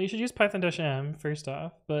 Well, you should use Python-M first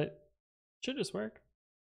off, but it should just work.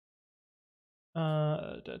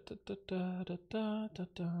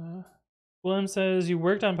 William says you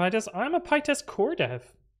worked on PyTest. I'm a PyTest core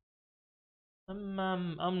dev.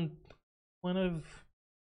 I'm one of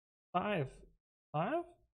 5. 5?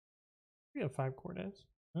 We have 5 core devs.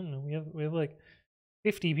 I don't know. We have like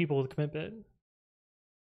 50 people with commit bit.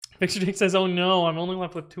 Picture Jake says, "Oh no, I'm only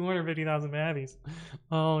left with 250,000 Mavis."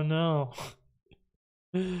 Oh no.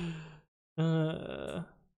 There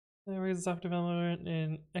is a software development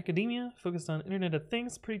in academia focused on Internet of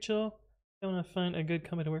Things. Pretty chill. I want to find a good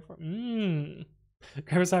company to work for.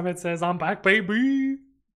 Trevor Simon says, "I'm back, baby."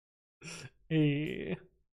 Hey.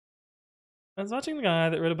 I was watching the guy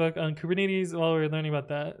that wrote a book on Kubernetes while we were learning about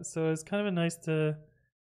that, so it's kind of nice to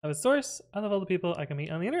have a source. I love all the people I can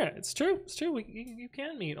meet on the internet. It's true. You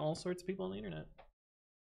can meet all sorts of people on the internet.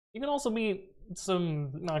 You can also meet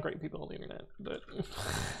some not great people on the internet, but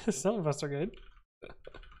some of us are good.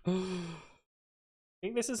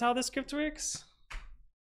 Think this is how this script works?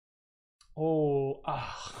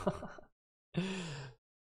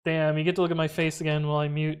 Damn, you get to look at my face again while I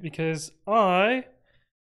mute because I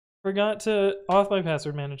forgot to off my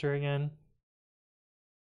password manager again.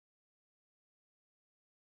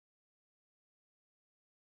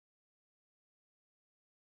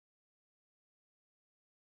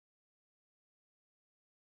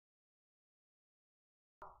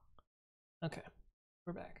 Okay,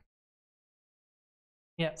 we're back.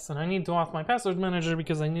 Yes, and I need to off my password manager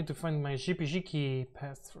because I need to find my GPG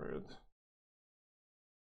password.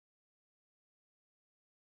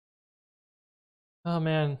 Oh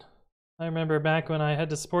man, I remember back when I had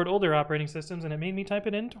to support older operating systems and it made me type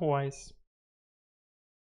it in twice.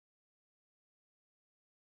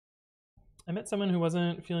 I met someone who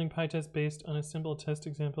wasn't feeling PyTest based on a simple test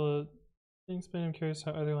example. Thanks, but I'm curious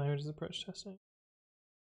how other languages approach testing.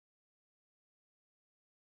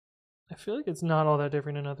 I feel like it's not all that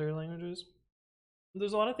different in other languages.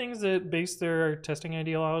 There's a lot of things that base their testing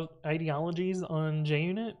ideologies on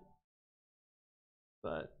JUnit.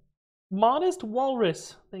 But Modest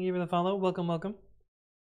Walrus, thank you for the follow. Welcome, welcome.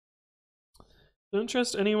 Don't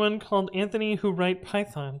trust anyone called Anthony who write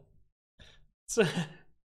Python. It's an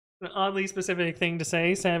oddly specific thing to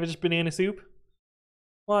say, Savage Banana Soup.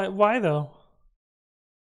 Why though?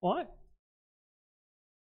 Why?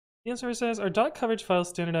 The answer says, are dot coverage files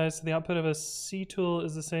standardized so the output of a C tool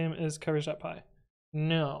is the same as coverage.py?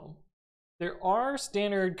 No. There are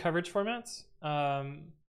standard coverage formats.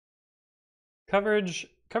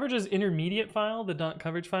 Coverage's intermediate file, the dot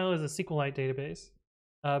coverage file, is a SQLite database.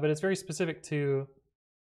 But it's very specific to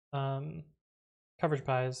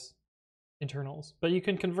coverage.py's internals. But you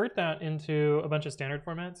can convert that into a bunch of standard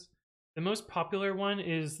formats. The most popular one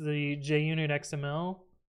is the JUnit XML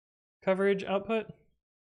coverage output.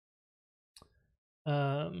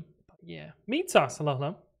 Yeah, meat sauce.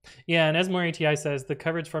 Hello. Yeah, and as more ATI says, the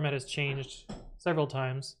coverage format has changed several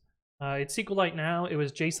times. It's SQLite now. It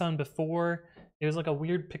was JSON before. It was like a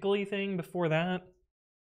weird pickly thing before that.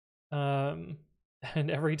 And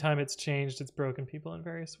every time it's changed, it's broken people in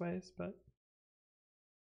various ways. But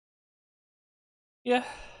yeah,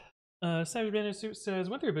 Savage Bandit Suit says,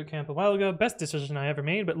 went through boot camp a while ago. Best decision I ever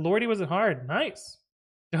made, but lordy was it hard. Nice.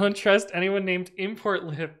 Don't trust anyone named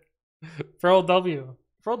ImportLib. Feral W.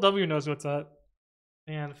 Feral W knows what's up.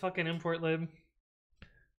 Man, fucking ImportLib.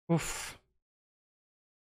 Oof.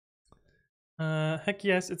 Heck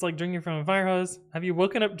yes, it's like drinking from a fire hose. Have you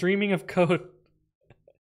woken up dreaming of code?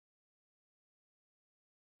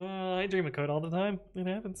 I dream of code all the time. It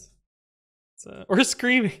happens. Or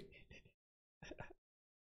screaming.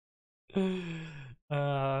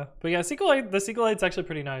 But yeah, SQLite, the SQLite's actually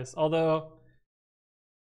pretty nice. Although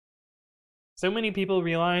so many people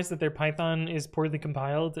realized that their Python is poorly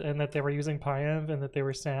compiled and that they were using PyEnv and that they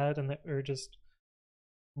were sad and that were just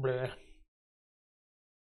bleh.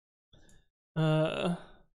 So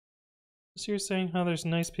you're saying how there's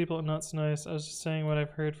nice people and not so nice. I was just saying what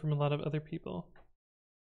I've heard from a lot of other people.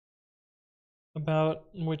 About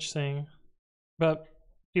which thing? About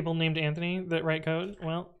people named Anthony that write code?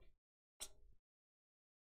 Well,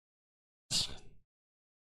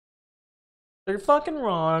 they're fucking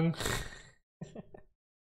wrong.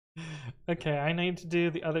 Okay, I need to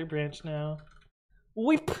do the other branch now.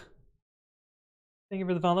 Weep! Thank you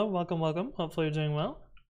for the follow. Welcome, welcome. Hopefully you're doing well.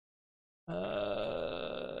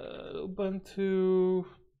 Ubuntu.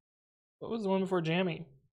 What was the one before Jammy?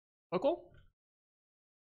 Local?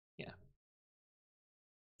 Yeah.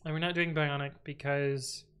 And we're not doing Bionic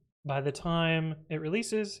because by the time it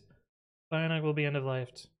releases, Bionic will be end of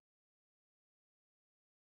life.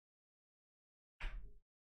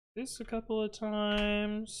 This a couple of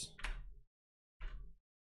times.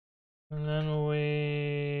 And then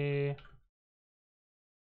we...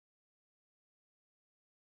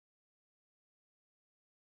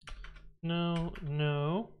 No.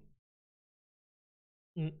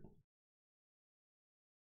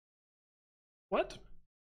 What?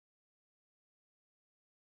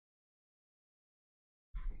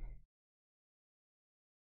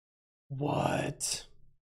 What?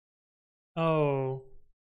 Oh.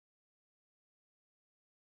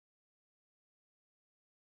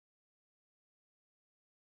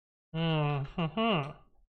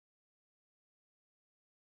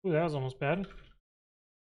 Ooh, that was almost bad.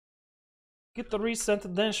 Get the reset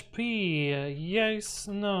 -p. Yes,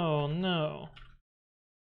 no.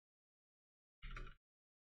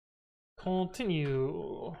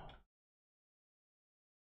 Continue.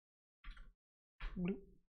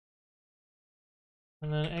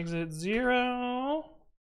 And then exit 0.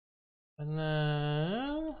 And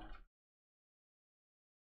then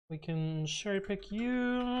we can cherry pick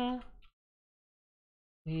you.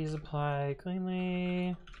 These apply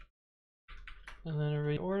cleanly. And then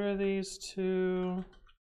reorder these two.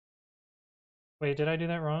 Wait, did I do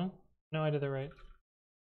that wrong? No, I did that right.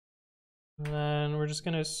 And then we're just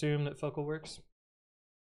gonna assume that Focal works.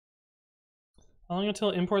 How long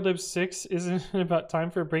until ImportLib 6 isn't about time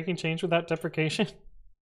for a breaking change without deprecation?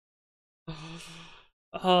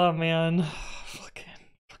 Oh man, fucking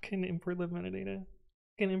Fucking import lib metadata.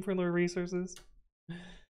 Fucking import lib resources.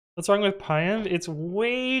 What's wrong with PyEnv? It's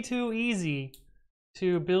way too easy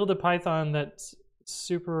to build a Python that's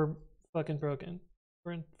super fucking broken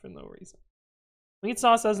for no reason. Meat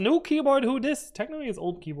Sauce says, "No keyboard, who dis?" Technically it's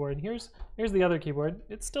old keyboard. Here's the other keyboard.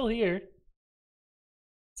 It's still here.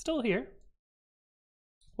 Still here.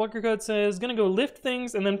 Walker Code says, "Gonna go lift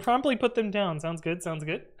things and then promptly put them down." Sounds good, sounds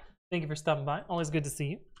good. Thank you for stopping by. Always good to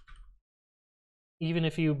see you. Even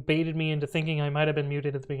if you baited me into thinking I might have been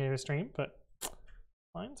muted at the beginning of the stream, but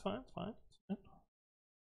fine, it's fine, it's fine.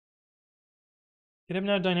 GitHub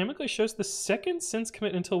now dynamically shows the second since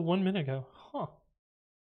commit until 1 minute ago. Huh.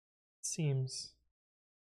 Seems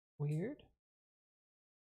weird.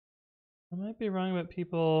 I might be wrong about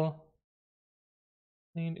people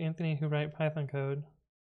named Anthony who write Python code.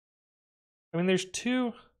 I mean, there's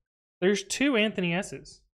two Anthony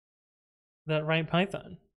S's that write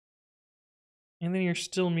Python. And then you're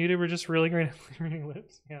still muted. We're just really great at reading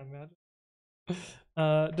lips. Yeah, imagine.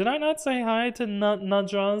 Did I not say hi to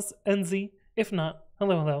Nadraz NZ? If not,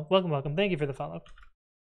 hello, hello. Welcome, welcome. Thank you for the follow.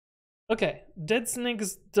 Okay,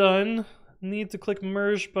 deadsnakes done. Need to click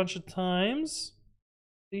merge a bunch of times.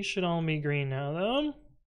 These should all be green now, though.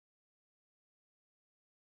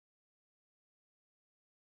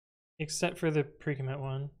 Except for the pre-commit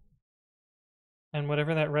one. And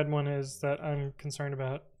whatever that red one is that I'm concerned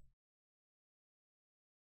about.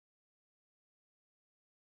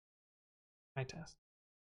 My test.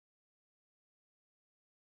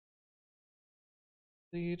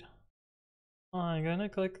 Lead. I'm gonna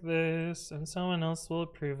click this and someone else will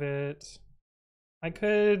approve it. I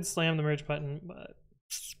could slam the merge button, but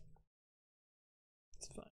it's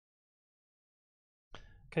fine.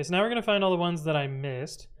 Okay, so now we're gonna find all the ones that I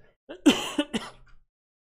missed.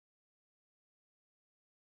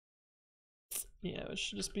 Yeah, it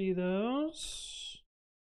should just be those.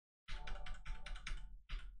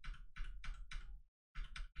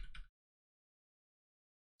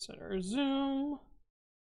 Set our zoom.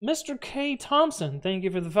 Mr. K. Thompson, thank you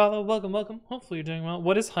for the follow. Welcome, welcome. Hopefully you're doing well.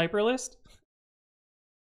 What is Hyperlist?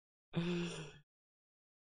 You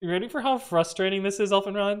ready for how frustrating this is,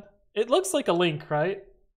 Elfenrod? It looks like a link, right?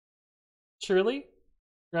 Surely?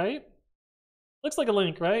 Right? Looks like a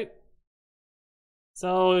link, right?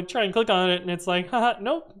 So try and click on it and it's like, haha,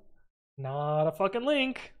 nope. Not a fucking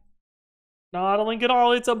link. Not a link at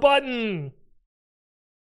all, it's a button!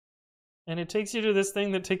 And it takes you to this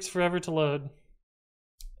thing that takes forever to load.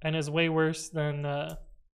 And is way worse than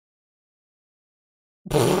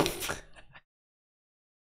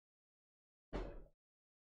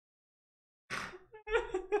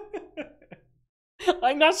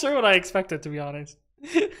I'm not sure what I expected, to be honest.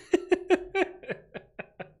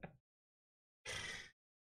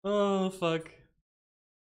 Oh, fuck.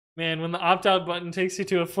 Man, when the opt-out button takes you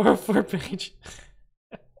to a 404 page.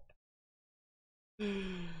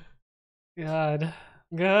 God.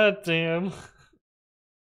 God damn.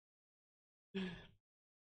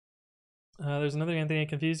 There's another Anthony I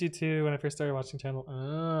confused you to when I first started watching the channel.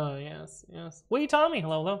 Oh, yes, yes. Wait, Tommy!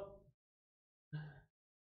 Hello,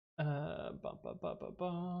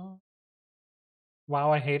 hello.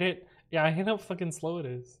 Wow, I hate it. Yeah, I hate how fucking slow it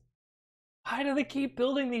is. Why do they keep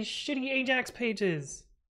building these shitty Ajax pages?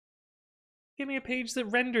 Give me a page that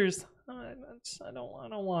renders. I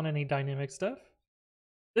don't want any dynamic stuff.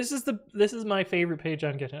 This is my favorite page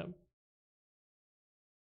on GitHub.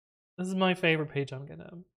 This is my favorite page on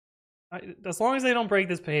GitHub. As long as they don't break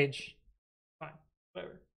this page, fine,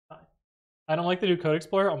 whatever, fine. I don't like the new Code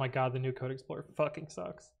Explorer. Oh my god, the new Code Explorer fucking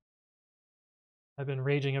sucks. I've been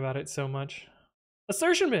raging about it so much.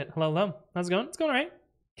 Assertion bit. Hello, hello. How's it going? It's going alright.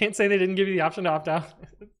 Can't say they didn't give you the option to opt out.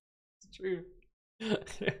 It's true.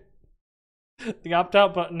 The opt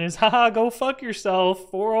out button is, haha, go fuck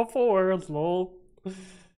yourself. 404. Lol.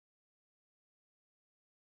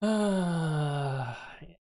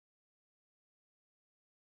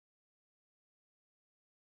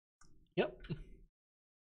 Yep.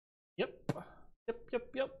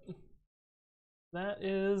 That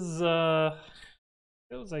is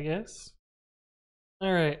those, I guess.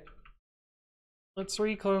 All right. Let's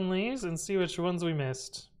reclone these and see which ones we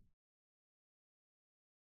missed.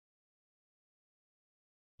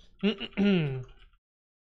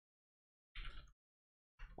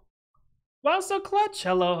 Wow, so clutch.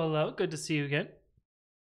 Hello, hello. Good to see you again.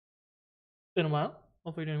 Been a while.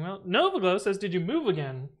 Hopefully you're doing well. Novaglow says, did you move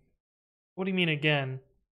again? What do you mean again?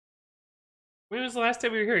 When was the last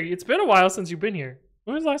time you were here? It's been a while since you've been here.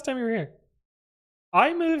 When was the last time you were here?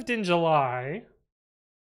 I moved in July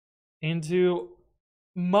into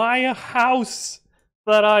my house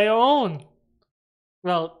that I own.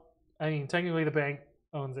 Well, I mean, technically the bank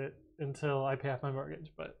owns it until I pay off my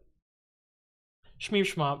mortgage, but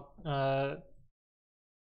shmeep shmop,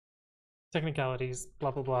 technicalities,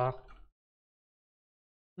 blah blah blah.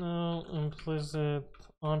 No, implicit,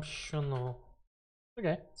 optional.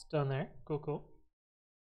 Okay, it's done there. Cool, cool.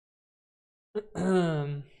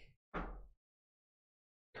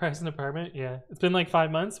 Price an apartment? Yeah. It's been like 5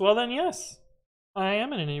 months? Well then, yes. I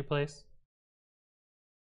am in a new place.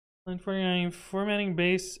 Line 49, formatting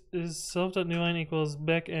base is self.newline equals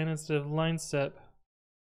back n instead of line step.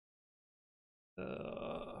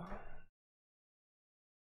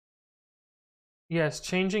 Yes,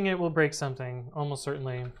 changing it will break something, almost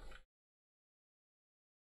certainly.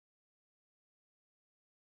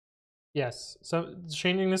 Yes, so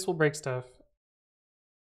changing this will break stuff.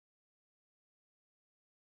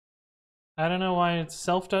 I don't know why it's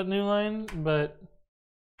self.newline, but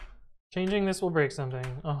changing this will break something,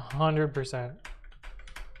 100%.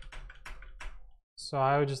 So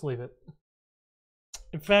I would just leave it.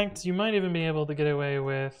 In fact, you might even be able to get away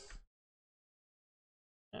with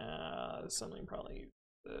something probably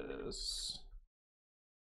this.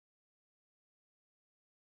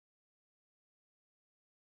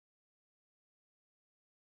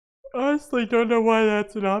 Honestly, don't know why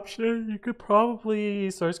that's an option. You could probably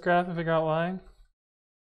source graph and figure out why,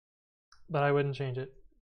 but I wouldn't change it.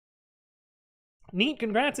 Neat,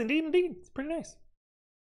 congrats, indeed, indeed. It's pretty nice.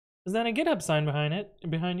 Is that a GitHub sign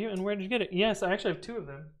behind you? And where did you get it? Yes, I actually have 2 of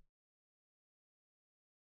them.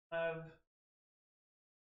 I have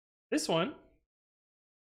this one,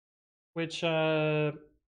 which I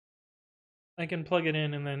can plug it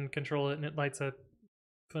in and then control it, and it lights up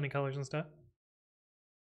funny colors and stuff.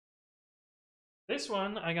 This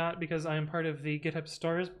one I got because I am part of the GitHub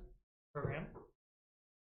Stars program.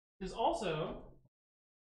 Is also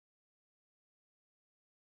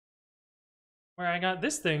where I got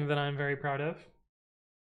this thing that I'm very proud of.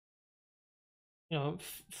 You know,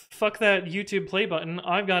 fuck that YouTube play button.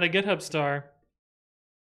 I've got a GitHub star.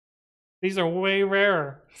 These are way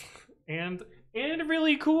rarer and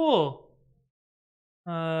really cool.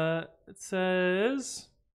 It says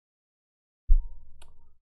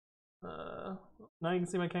now you can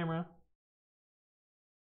see my camera.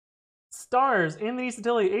 Stars in the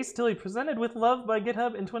distutils presented with love by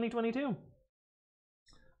GitHub in 2022.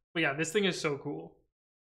 But yeah, this thing is so cool.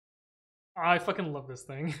 I fucking love this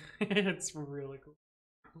thing. It's really cool.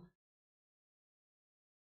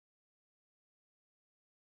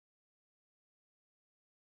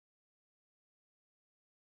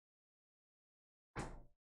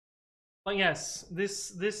 But yes,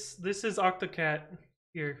 this is Octocat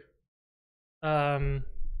here. I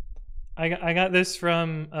got this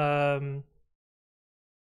from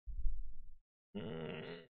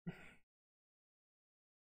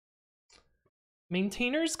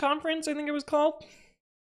Maintainers Conference, I think it was called.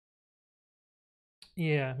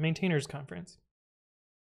 Yeah, Maintainers Conference.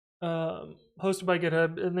 Hosted by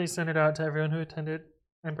GitHub, and they sent it out to everyone who attended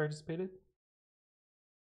and participated.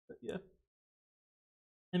 But yeah.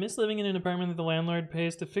 I miss living in an apartment that the landlord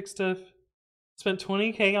pays to fix stuff. Spent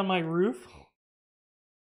 $20K on my roof.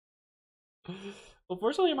 Well,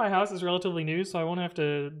 fortunately, my house is relatively new, so I won't have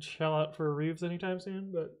to shell out for roofs anytime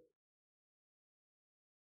soon, but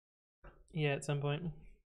yeah, at some point.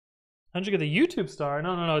 How'd you get the YouTube star?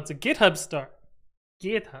 No, it's a GitHub star.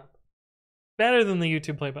 GitHub. Better than the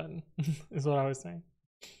YouTube play button, is what I was saying.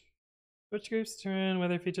 Twitch groups turn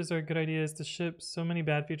weather features are good ideas to ship so many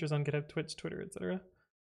bad features on GitHub, Twitch, Twitter, etc.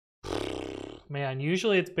 Man,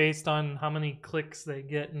 usually it's based on how many clicks they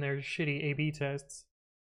get in their shitty A/B tests.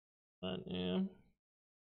 But yeah.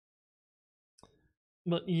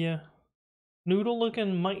 But yeah. Noodle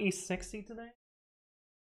looking mighty sexy today.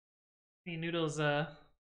 Hey, Noodle's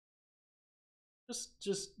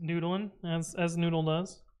just noodling as Noodle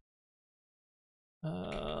does.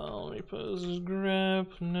 Let me pose this grab.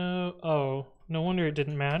 No. Oh, no wonder it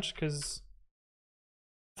didn't match, because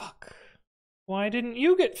fuck. Why didn't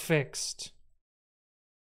you get fixed?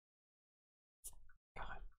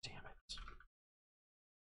 God damn it.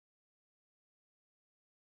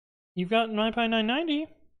 You've got MyPy 990.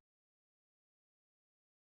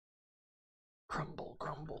 Crumble,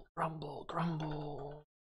 crumble, crumble, crumble.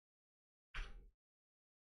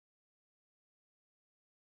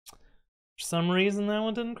 For some reason that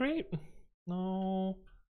one didn't create. No.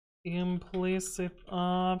 Implicit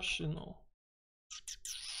optional.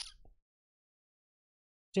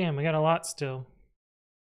 Damn, we got a lot still.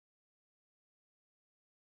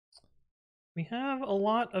 We have a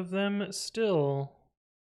lot of them still.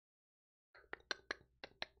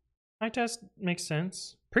 High test makes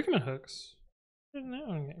sense. Predicament hooks. No,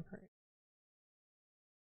 okay, great.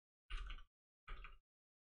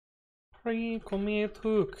 pre-commit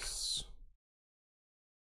hooks.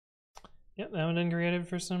 Yep, that one didn't created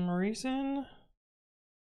for some reason.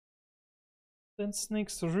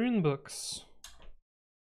 Deadsnakes rune books.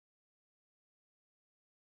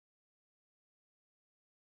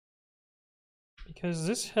 Because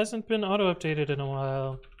this hasn't been auto-updated in a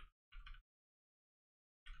while.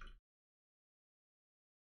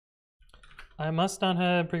 I must not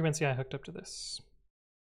have frequency I hooked up to this.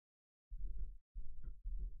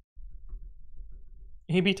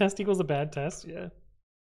 A/B test equals a bad test? Yeah.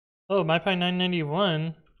 Oh, MyPy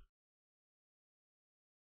 991.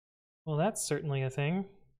 Well, that's certainly a thing.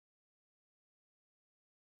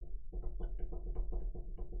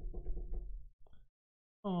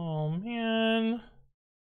 Oh, man.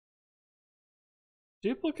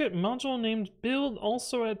 Duplicate module named build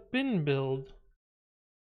also at bin build.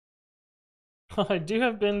 I do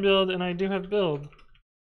have bin build and I do have build.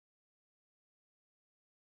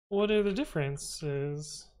 What are the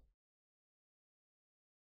differences?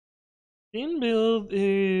 Bin build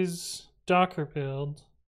is Docker build.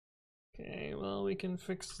 Okay, well, we can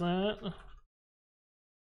fix that.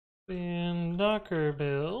 Bin Docker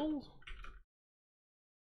build.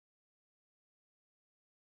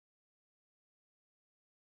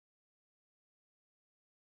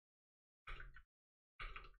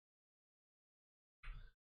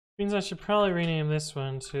 Means I should probably rename this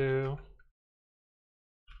one to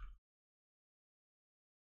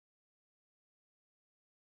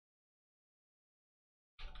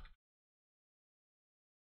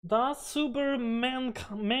The Super Man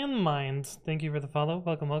Mind. Thank you for the follow.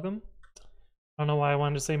 Welcome, welcome. I don't know why I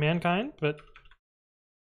wanted to say mankind, but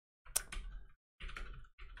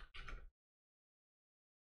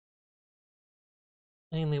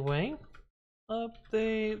anyway,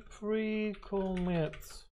 update pre-commit.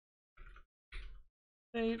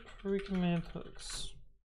 Update pre-commit hooks.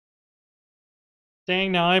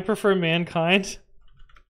 Dang, now I prefer mankind.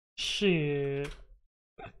 Shit.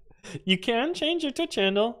 You can change your Twitch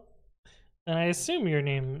handle, and I assume your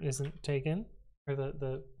name isn't taken, or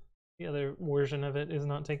the other version of it is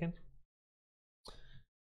not taken.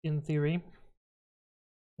 In theory.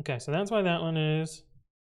 Okay, so that's why that one is.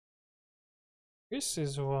 This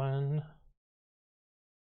is one.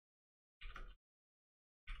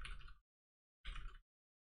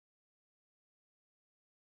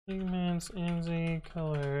 Pigments in the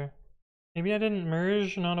color. Maybe I didn't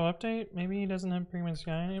merge and auto update. Maybe he doesn't have pigment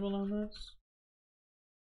sky enabled on this.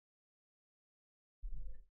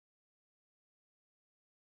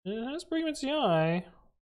 It has pigment CI.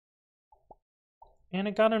 And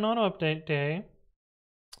it got an auto update day.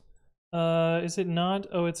 Is it not?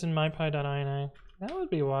 Oh, it's in mypy.ini. That would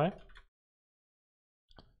be why.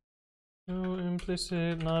 No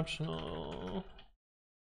implicit and optional.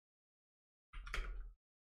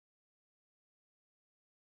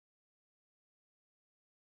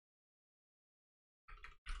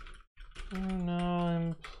 No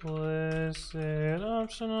implicit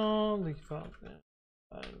optional. Default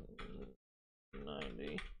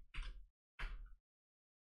 90.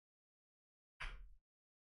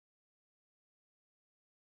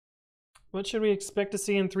 What should we expect to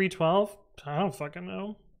see in 3.12? I don't fucking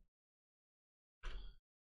know.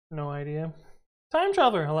 No idea. Time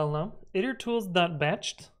Traveler, hello, hello.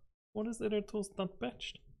 Itertools.batched. What is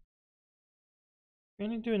itertools.batched? We're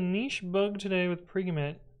gonna do a niche bug today with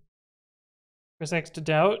precommit. Press X to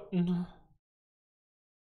doubt.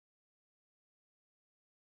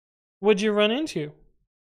 What'd you run into?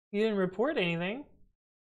 You didn't report anything.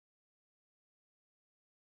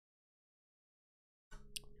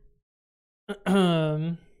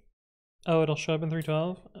 Oh, it'll show up in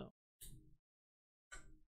 3.12?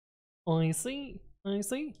 Oh. I see. I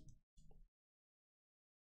see.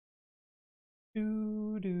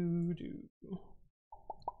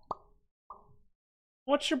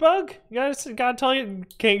 What's your bug? You gotta tell you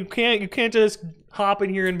can't just hop in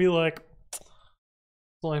here and be like,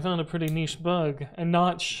 well, I found a pretty niche bug and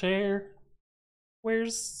not share.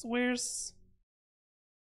 Where's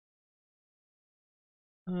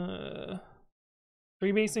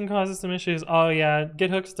rebasing causes some issues. Oh yeah, git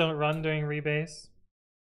hooks don't run during rebase.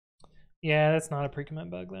 Yeah, that's not a pre-commit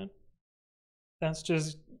bug then. That's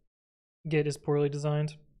just Git is poorly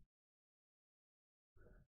designed.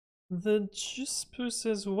 The Jispu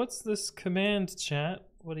says, what's this command, chat?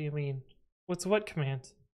 What do you mean? What's what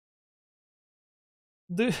command?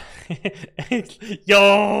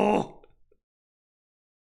 Yo!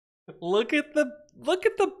 Look at the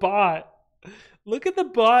bot. Look at the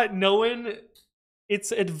bot knowing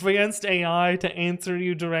it's advanced AI to answer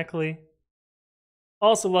you directly.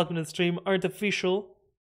 Also, welcome to the stream, Artificial.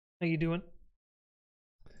 How you doing?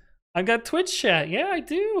 I've got Twitch chat. Yeah, I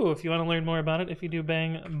do. If you want to learn more about it, if you do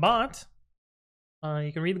bang bot,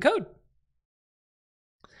 you can read the code.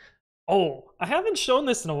 Oh, I haven't shown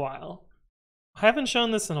this in a while.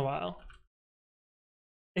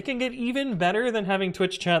 It can get even better than having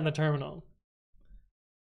Twitch chat in the terminal.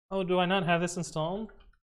 Oh, do I not have this installed?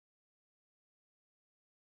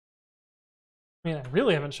 I mean, I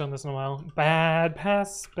really haven't shown this in a while. Bad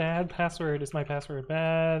password is my password.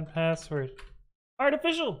 Bad password.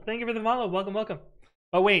 Artificial, thank you for the follow. Welcome, welcome.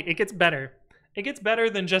 Oh wait, it gets better. It gets better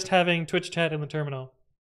than just having Twitch chat in the terminal.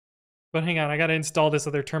 But hang on, I gotta install this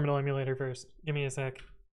other terminal emulator first. Give me a sec.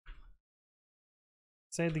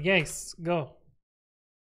 Say the yes, go.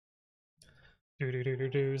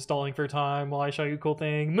 Stalling for time while I show you cool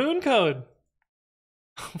thing. Moon code!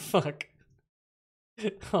 Oh fuck.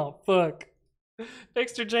 Oh fuck.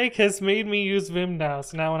 Dexter Jake has made me use Vim now,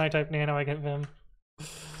 so now when I type nano I get Vim.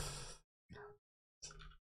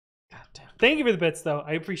 God damn. Thank you for the bits though,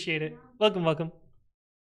 I appreciate it. Welcome, welcome.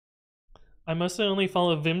 I mostly only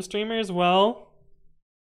follow Vim streamers. Well,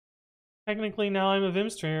 technically now I'm a Vim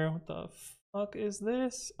streamer. What the fuck is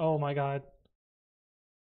this? Oh my god.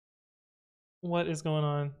 What is going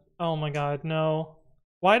on? Oh my god, no.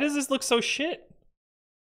 Why does this look so shit?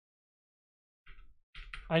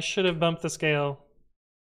 I should have bumped the scale.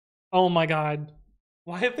 Oh my god.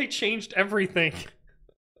 Why have they changed everything?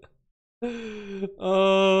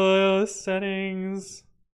 Oh, settings.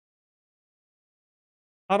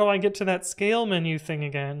 How do I get to that scale menu thing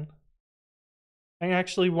again? I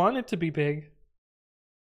actually want it to be big.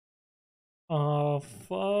 Oh,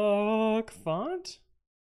 fuck. Font?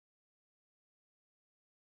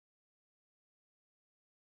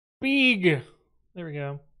 Big. There we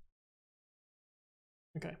go.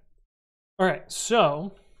 Okay. All right.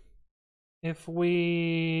 So if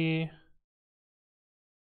we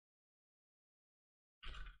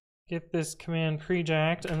get this command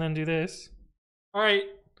pre-jacked and then do this. All right.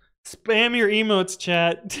 Spam your emotes,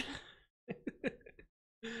 chat.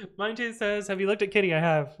 Mine too says, have you looked at Kitty? I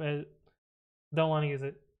have. I don't want to use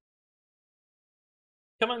it.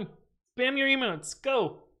 Come on. Spam your emotes.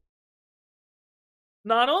 Go.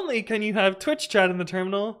 Not only can you have Twitch chat in the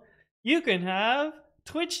terminal, you can have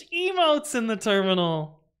Twitch emotes in the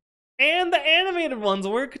terminal. And the animated ones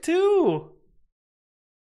work too.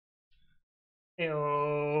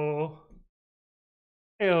 Ew.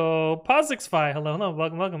 Ew. Posixfy. Hello, hello.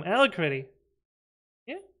 Welcome, welcome. Alacrity.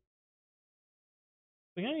 Yeah.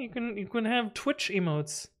 But yeah, you can have Twitch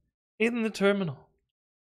emotes in the terminal.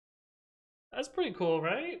 That's pretty cool,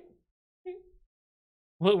 right?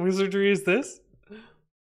 What wizardry is this?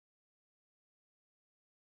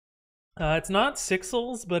 It's not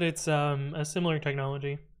Sixels, but it's a similar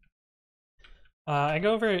technology. I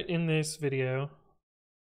go over it in this video.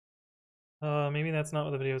 Maybe that's not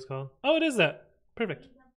what the video is called. Oh, it is that. Perfect.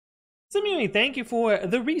 Simuni, thank you for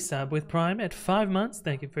the resub with Prime at 5 months.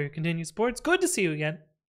 Thank you for your continued support. It's good to see you again.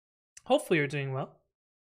 Hopefully you're doing well.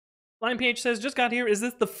 LinePH says, just got here. Is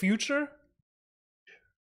this the future?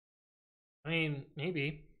 I mean,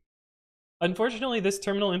 maybe. Unfortunately, this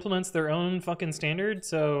terminal implements their own fucking standard,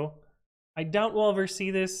 so I doubt we'll ever see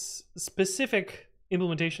this specific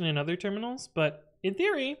implementation in other terminals, but in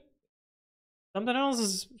theory, something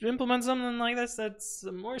else implements something like this that's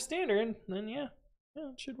more standard, then yeah,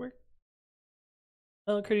 it should work.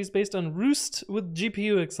 Alacrity is based on Roost with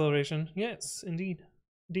GPU acceleration. Yes, indeed.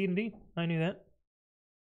 Indeed. I knew that.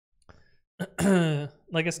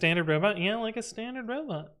 Like a standard robot? Yeah, like a standard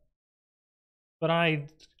robot. But I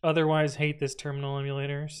otherwise hate this terminal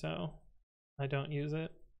emulator, so I don't use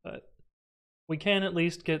it. But we can at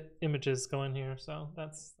least get images going here, so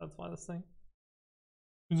that's why this thing.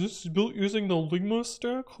 Is this built using the Ligma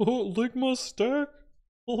stack? Ligma stack?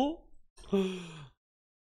 Yeah.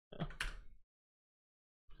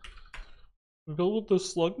 Built with the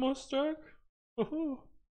Slugma stack?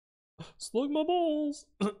 Slugma balls!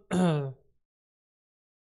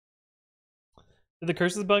 Did the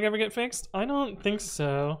curses bug ever get fixed? I don't think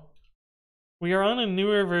so. We are on a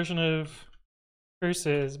newer version of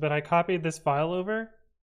curses, but I copied this file over.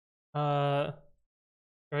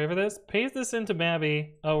 Ready for this? Paste this into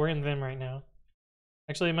Babby. Oh, we're in Vim right now.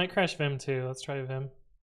 Actually, it might crash Vim too. Let's try Vim.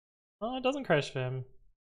 Oh, it doesn't crash Vim.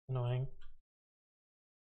 Annoying.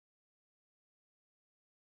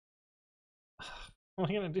 How am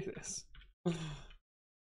I gonna do this?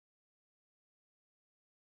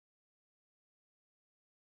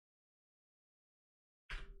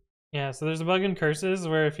 Yeah, so there's a bug in curses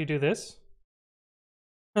where if you do this,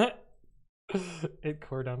 it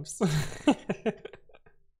core dumps.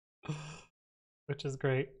 Which is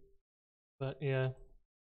great. But yeah.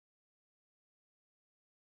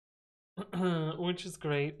 which is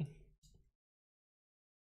great.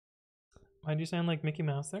 Why'd you sound like Mickey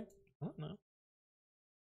Mouse there? I don't know.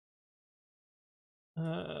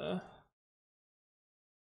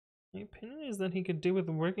 My opinion is that he could do with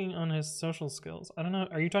working on his social skills. I don't know.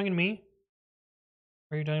 Are you talking to me?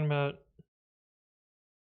 Or are you talking about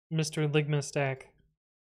Mr. Ligma Stack?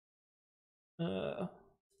 I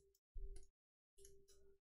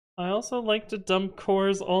also like to dump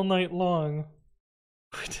cores all night long.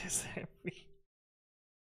 What does that mean?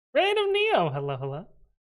 Random Neo! Hello, hello.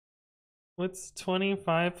 What's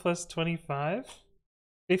 25 plus 25?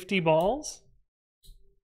 50 balls?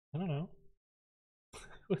 I don't know.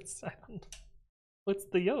 What's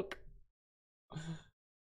the yoke?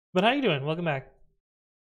 But how you doing? Welcome back.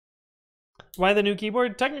 Why the new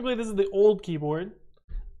keyboard? Technically, this is the old keyboard.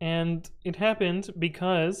 And it happened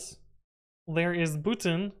because there is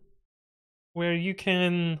button where you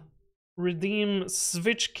can redeem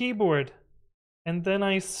switch keyboard. And then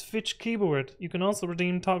I switch keyboard. You can also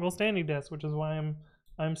redeem toggle standing desk, which is why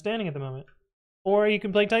I'm standing at the moment. Or you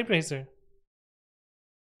can play Type Racer.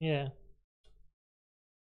 Yeah.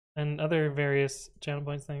 And other various channel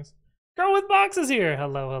points things. Girl with boxes here!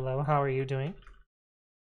 Hello, hello. How are you doing?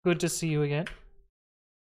 Good to see you again.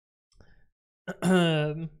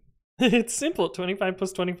 It's simple. 25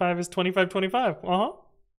 plus 25 is 2525.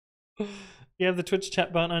 You have the Twitch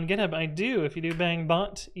chat bot on GitHub. I do. If you do bang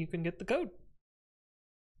bot, you can get the code.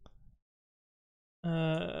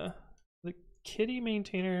 The kitty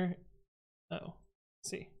maintainer. Oh, let's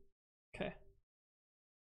see. Okay.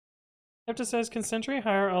 After says, can Century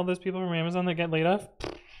hire all those people from Amazon that get laid off?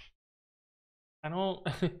 I don't.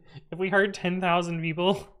 If we hired 10,000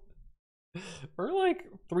 people, we're like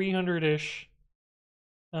 300-ish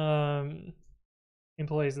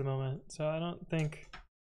employees at the moment. So I don't think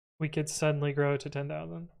we could suddenly grow to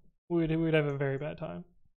 10,000. We'd have a very bad time.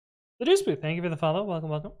 The Juice Booth, thank you for the follow. Welcome,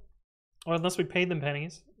 welcome. Or unless we paid them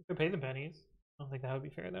pennies. We could pay them pennies. I don't think that would be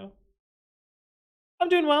fair though. I'm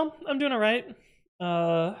doing well. I'm doing alright.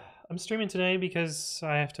 I'm streaming today because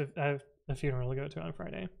I have a funeral to go to on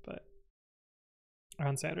Friday, or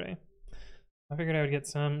on Saturday. I figured I would get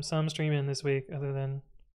some stream in this week other than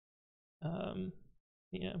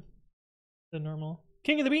yeah, the normal.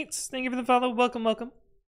 King of the Beats, thank you for the follow. Welcome, welcome.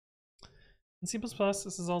 In C++,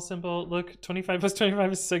 this is all simple. Look, 25 plus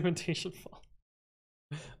 25 is segmentation fault.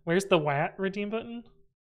 Where's the WAT redeem button?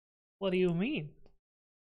 What do you mean?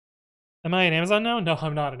 Am I at Amazon now? No,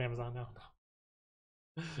 I'm not at Amazon now.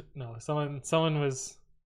 No, someone was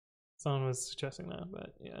suggesting that,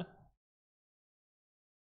 but yeah.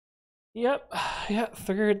 Yep, yeah,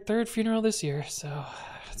 third funeral this year, so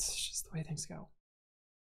it's just the way things go.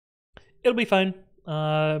 It'll be fine.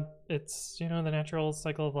 It's, you know, the natural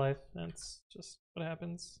cycle of life. That's just what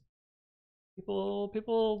happens.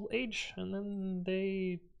 People age and then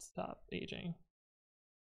they stop aging.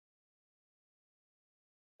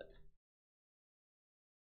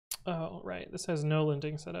 Oh, right. This has no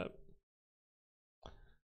linting set up.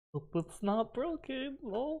 Hope it's not broken.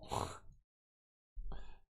 Lol.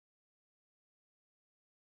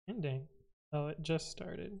 Ending. Oh, it just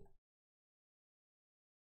started.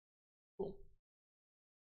 Cool.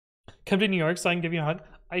 Come to New York so I can give you a hug.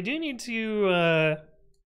 I do need to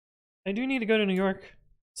go to New York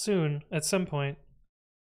soon at some point.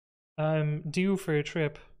 I'm due for a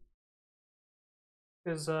trip.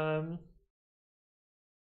 Because I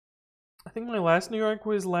think my last New York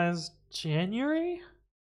was last January.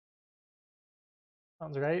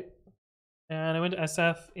 Sounds right. And I went to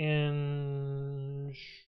SF in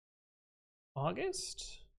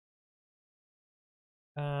August.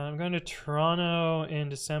 I'm going to Toronto in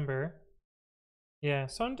December. Yeah,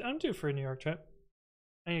 so I'm due for a New York trip.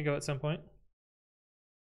 I need to go at some point.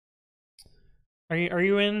 Are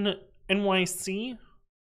you in NYC?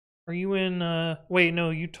 Are you in wait,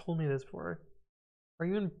 no, you told me this before. Are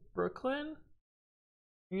you in Brooklyn?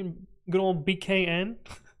 Are you in good old BKN?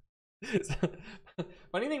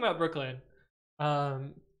 Funny thing about Brooklyn,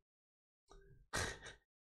 in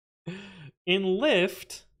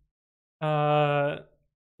Lyft,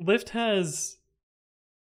 Lyft has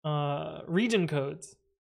region codes,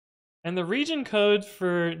 and the region code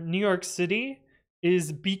for New York City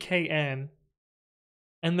is BKN,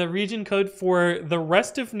 and the region code for the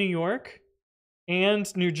rest of New York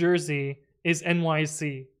and New Jersey is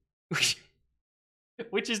NYC,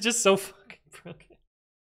 which is just so fucking broken.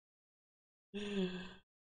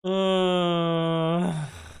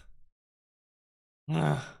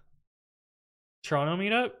 Toronto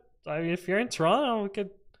meetup? If you're in Toronto,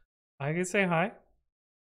 I could say hi.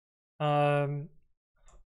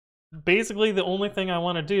 basically the only thing I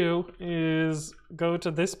want to do is go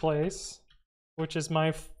to this place, which is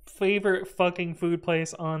my favorite fucking food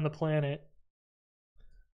place on the planet.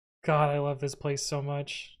 God, I love this place so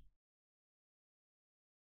much.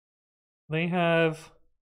 They have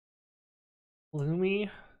Lumi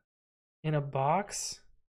in a box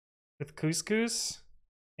with couscous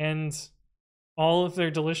and all of their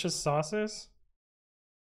delicious sauces.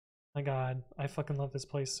 My God, I fucking love this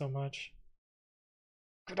place so much.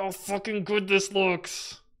 Look at how fucking good this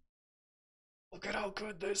looks. Look at how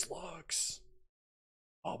good this looks.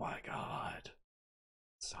 Oh my God.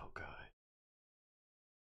 So good.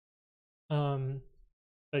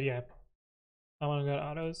 But yeah, I want to go to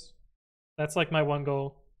Otto's. That's like my one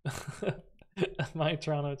goal. My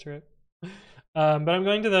Toronto trip. But I'm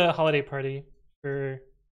going to the holiday party for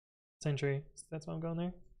Century. So that's why I'm going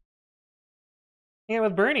there. Yeah,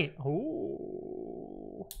 with Bernie.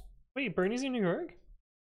 Oh, wait, Bernie's in New York?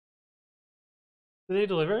 Do they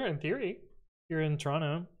deliver? In theory, you're in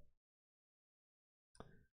Toronto.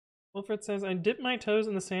 Wilfred says, I dipped my toes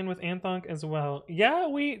in the sand with Anthonk as well. Yeah,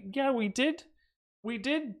 we did. We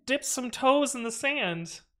did dip some toes in the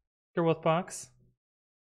sand. Wolfbox.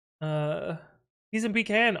 He's in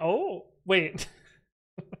Buchanan. Oh, wait.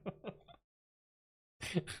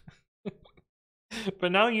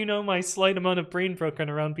 But now you know my slight amount of brain broken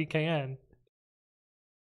around BKN.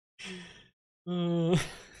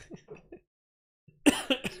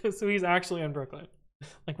 So he's actually in Brooklyn.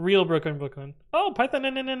 Like real Brooklyn. Oh, Python.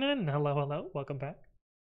 Hello. Welcome back.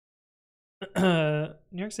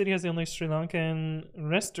 New York City has the only Sri Lankan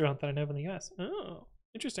restaurant that I know of in the US. Oh,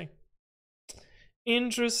 interesting.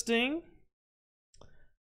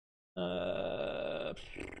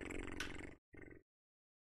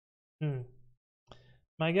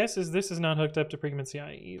 My guess is this is not hooked up to Precommit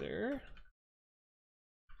CI either.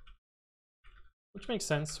 Which makes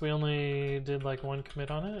sense. We only did like one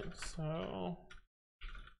commit on it, so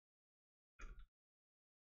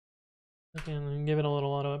I can give it a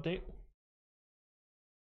little auto update.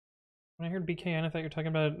 When I heard BKN, I thought you were talking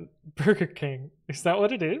about Burger King. Is that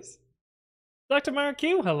what it is? Dr. Marq,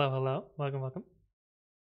 hello. Welcome.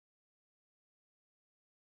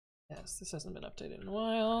 Yes, this hasn't been updated in a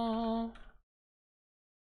while.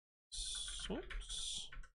 Whoops.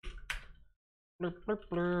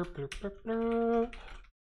 Blurp.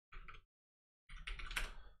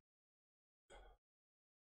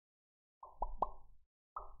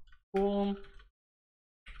 Cool.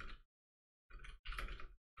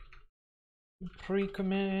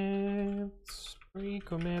 Pre-commit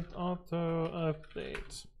auto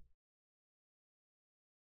update.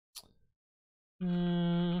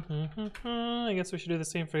 I guess we should do the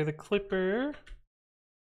same for the Clipper.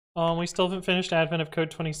 We still haven't finished Advent of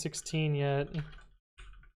Code 2016 yet.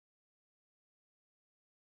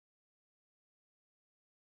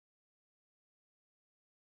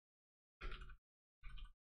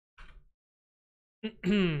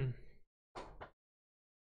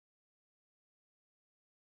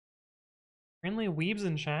 Friendly weebs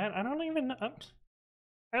in chat? I don't even know.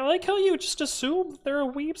 I like how you just assume there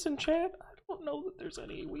are weebs in chat. I don't know that there's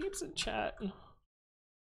any weebs in chat.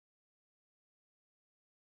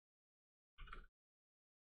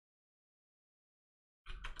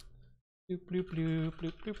 Bloop.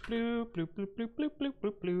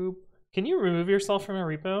 Can you remove yourself from a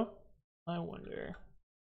repo? I wonder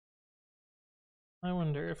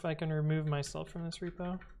if I can remove myself from this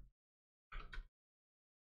repo.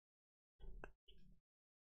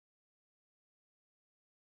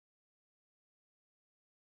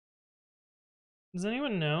 Does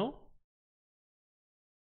anyone know?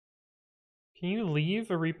 Can you leave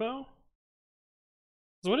a repo?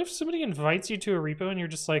 So what if somebody invites you to a repo and you're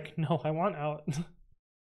just like, no, I want out.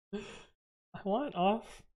 I want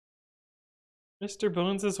off. Mr.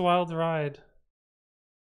 Bones' Wild Ride. I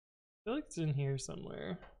feel like it's in here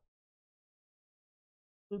somewhere.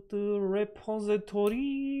 The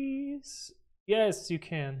repositories. Yes, you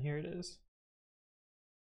can. Here it is.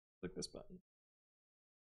 Click this button.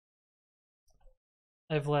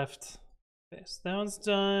 I've left this. That one's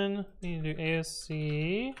done. Need to do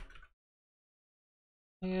ASC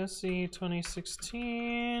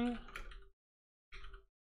 2016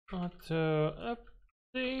 auto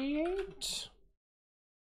update.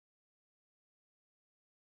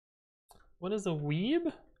 What is a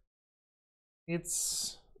weeb?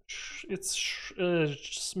 It's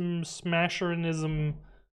smasherism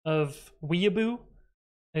of weeaboo.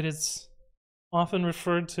 It is often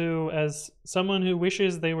referred to as someone who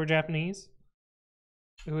wishes they were Japanese,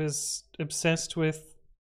 who is obsessed with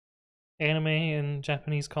anime and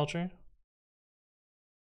Japanese culture.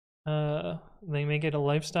 They make it a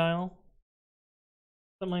lifestyle.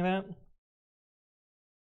 Something like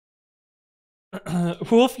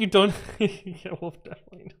that. Wolf, you don't. Yeah, Wolf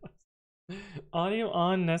definitely does. Audio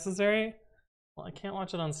on necessary? Well, I can't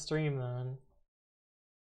watch it on stream then.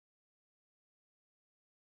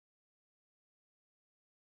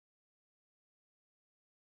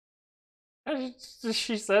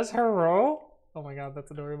 She says hello? Oh my god,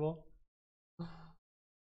 that's adorable.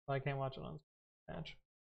 I can't watch it on match.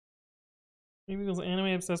 Maybe because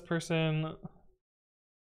anime obsessed person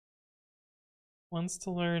wants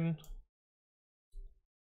to learn.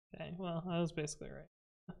 Okay, well, I was basically right.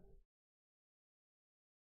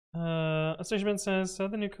 A statement says, so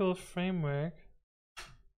the new cool framework.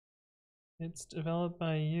 It's developed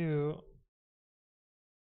by you.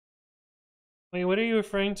 Wait, what are you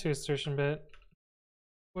referring to, Assertion Bit?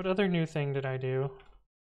 What other new thing did I do?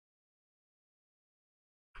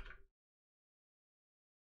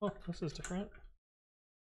 Oh, this is different.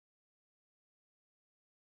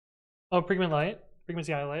 Oh, Pigment Light? Pigment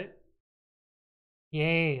CI Light?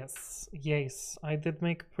 Yes, yes. I did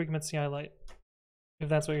make Pigment CI Light. If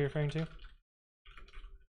that's what you're referring to.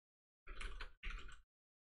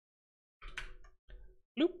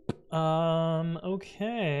 Loop.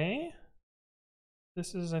 Okay.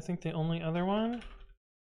 This is, I think, the only other one.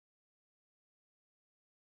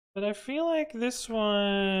 But I feel like this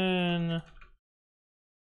one...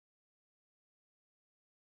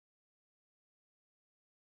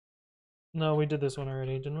 No, we did this one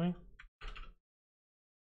already, didn't we?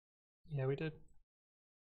 Yeah, we did.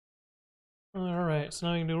 Alright, so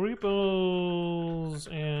now we can do repos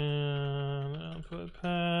and output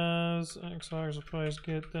paths, xr supplies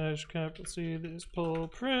get dash capital C this pull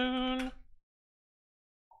prune.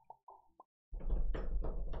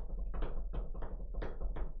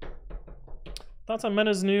 Thoughts on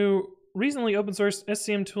Meta's new recently open source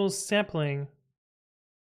SCM tools sampling.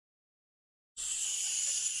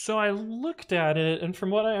 So I looked at it, and from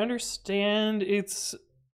what I understand, it's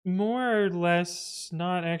more or less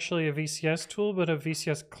not actually a VCS tool, but a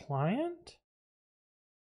VCS client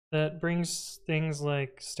that brings things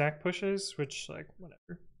like stack pushes, which, like,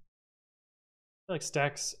 whatever. Like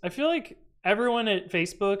stacks. I feel like everyone at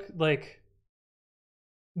Facebook, like,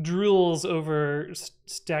 drools over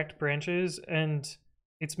stacked branches, and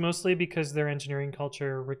it's mostly because their engineering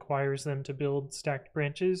culture requires them to build stacked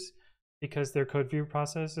branches because their code view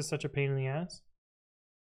process is such a pain in the ass.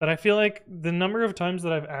 But I feel like the number of times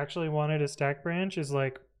that I've actually wanted a stack branch is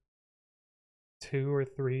like 2 or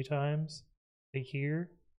 3 times a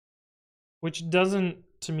year, which doesn't,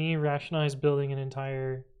 to me, rationalize building an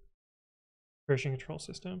entire version control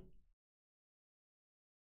system.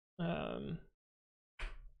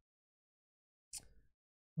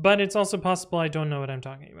 But it's also possible I don't know what I'm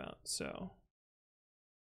talking about, so.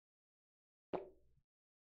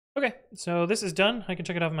 Okay, so this is done. I can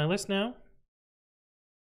check it off my list now.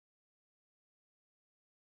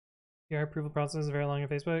 PR approval process is very long on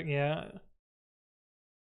Facebook. Yeah.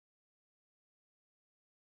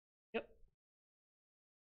 Yep.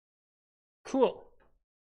 Cool.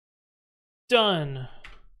 Done.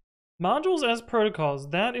 Modules as protocols.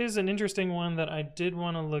 That is an interesting one that I did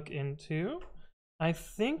want to look into. I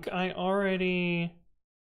think I already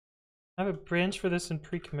have a branch for this in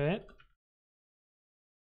pre-commit.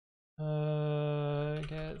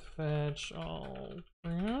 Get fetch all.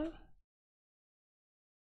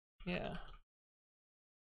 Yeah.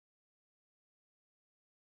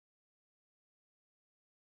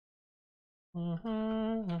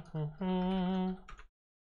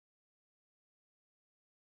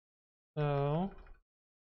 So,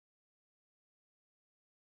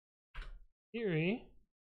 theory.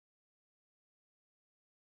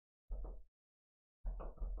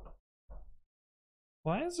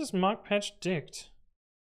 Why is this mock patch dict?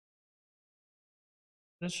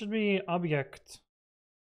 This should be object.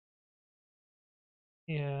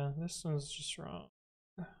 Yeah, this one's just wrong.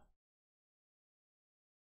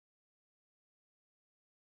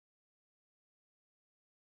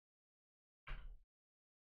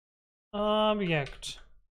 Object.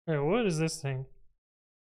 Okay, what is this thing?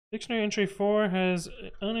 Dictionary entry 4 has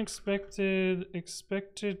expected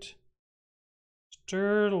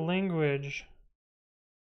stirred language.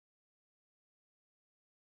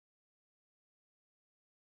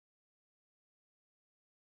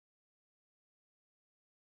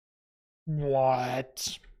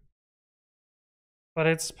 What? But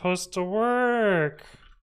it's supposed to work.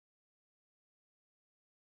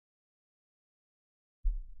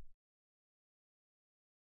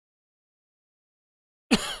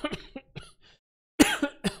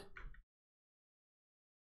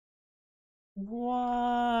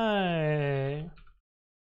 Why?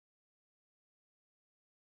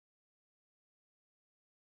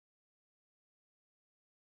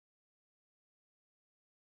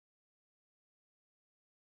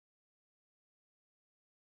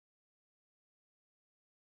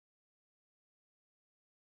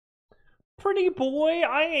 Pretty boy,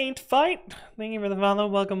 I ain't fight. Thank you for the follow.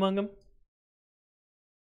 Welcome.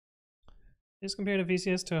 Just compared a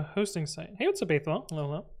VCS to a hosting site. Hey, what's up, Aethel?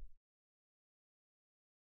 Hello.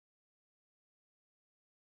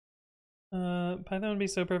 Python would be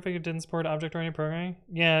so perfect if it didn't support object-oriented programming.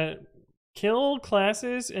 Yeah, kill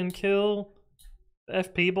classes and kill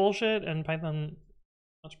FP bullshit, and Python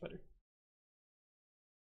much better.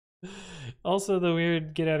 Also, the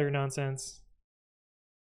weird get-outer nonsense.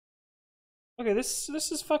 Okay, this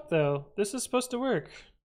is fucked though. This is supposed to work.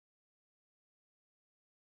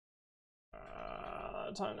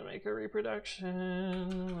 Time to make a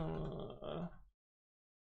reproduction.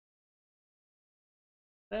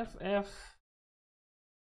 FF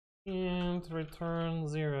and return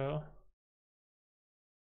 0.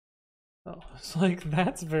 Oh, it's like,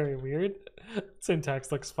 that's very weird.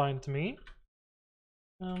 Syntax looks fine to me.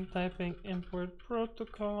 I'm typing import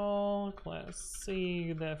protocol class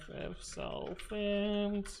C FF self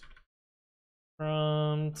int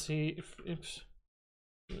from T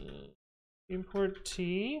import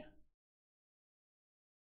T.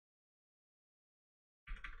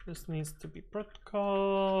 This needs to be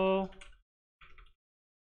protocol.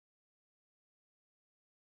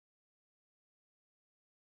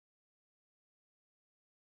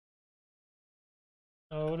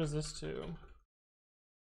 Oh, what does this do?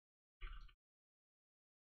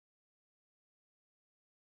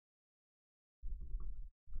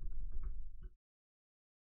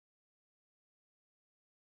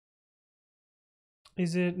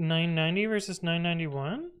 Is it 990 versus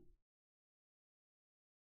 991?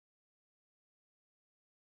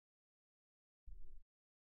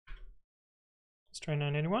 Let's try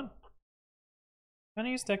 991. Kind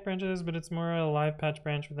of use stack branches, but it's more a live patch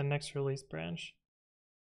branch with a next release branch.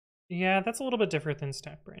 Yeah, that's a little bit different than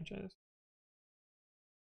stack branches.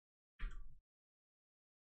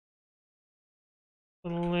 A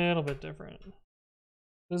little bit different.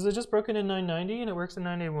 Is it just broken in 990 and it works in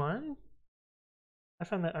 981? I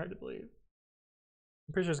find that hard to believe.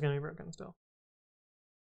 I'm pretty sure it's gonna be broken still.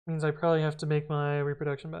 Means I probably have to make my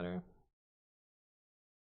reproduction better.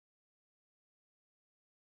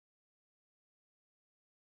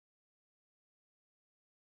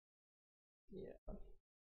 Yeah.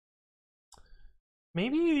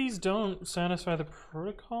 Maybe these don't satisfy the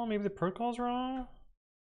protocol. Maybe the protocol's wrong.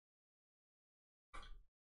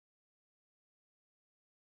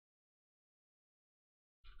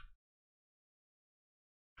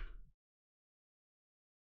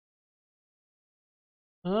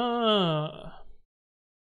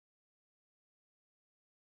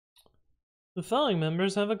 The following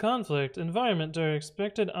members have a conflict. Environment dir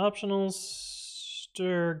expected optional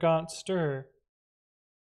stir got stir.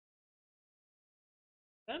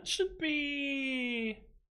 That should be...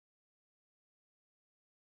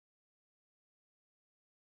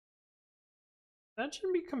 That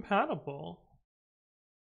should be compatible.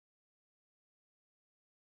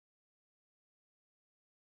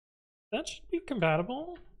 That should be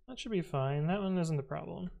compatible. That should be fine. That one isn't the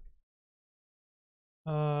problem.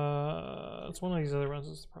 It's one of these other ones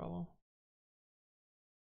that's the problem.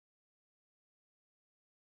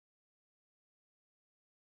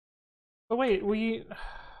 Oh wait, we...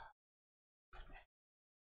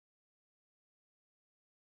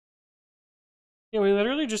 Yeah, we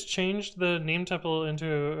literally just changed the name tuple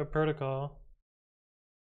into a protocol.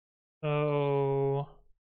 So...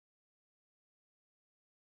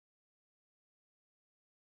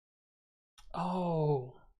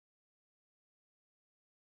 Oh.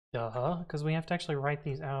 Duh, because we have to actually write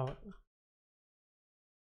these out.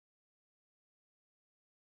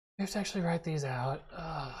 We have to actually write these out.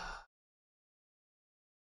 Ugh.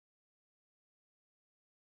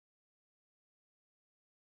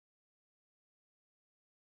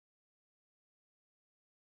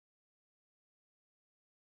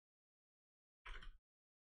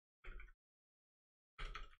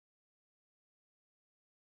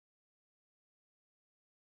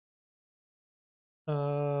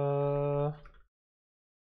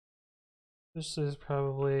 This is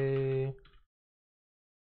probably...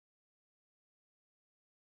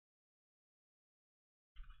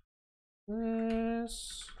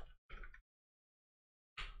 This...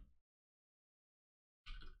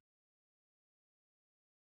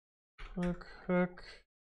 Hook.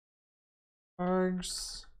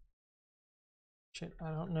 Args. Shit,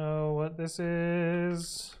 I don't know what this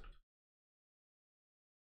is.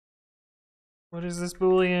 What is this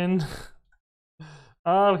boolean?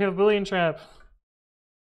 Oh, we have a boolean trap.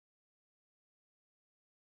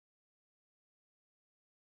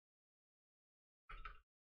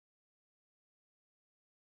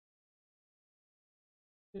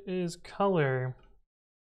 It is color.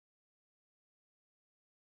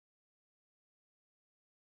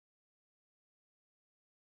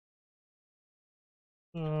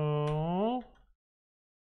 So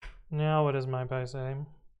now what does MyPy say?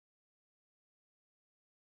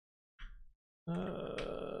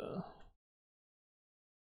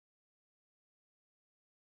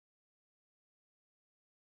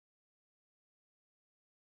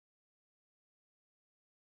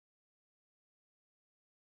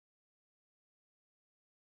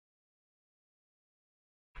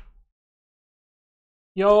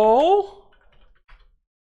 Yo?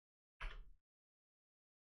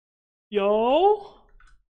 Yo?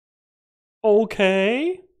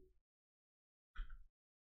 Okay.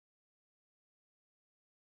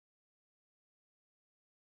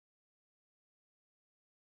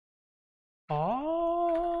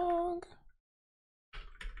 Og.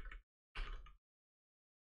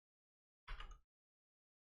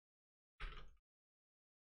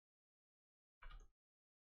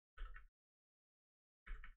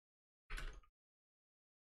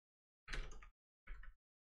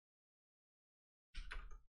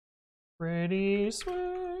 Pretty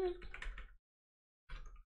swag.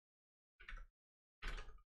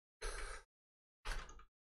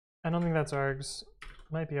 I don't think that's args.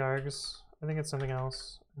 Might be args. I think it's something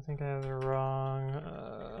else. I think I have the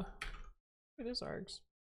wrong. It is args.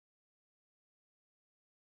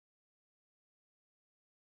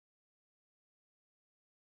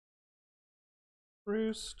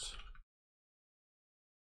 Roost.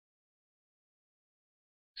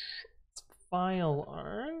 File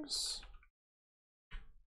args.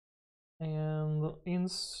 And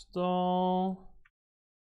install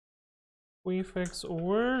prefix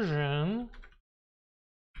version.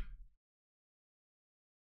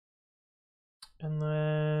 And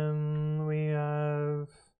then we have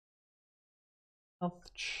health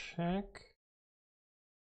check.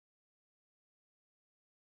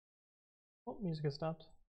 Oh, music has stopped.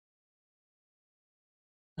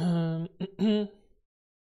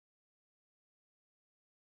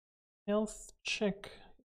 Health check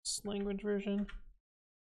language version.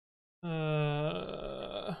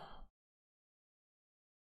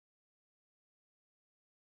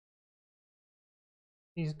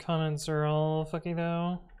 These comments are all fucky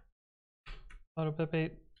though.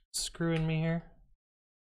 AutoPip8 screwing me here.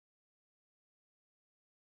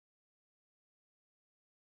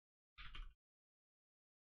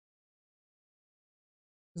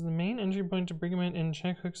 Is the main entry point to bring them in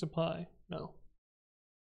check hook supply? No.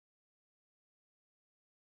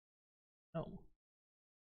 No.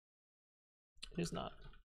 It is not.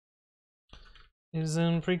 It is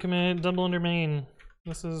in pre-commit double under main.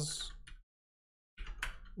 This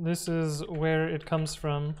is where it comes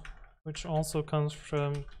from, which also comes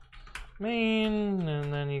from main,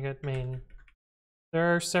 and then you get main.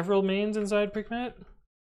 There are several mains inside pre-commit.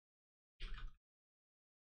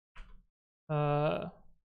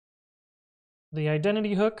 The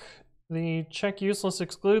identity hook, the check useless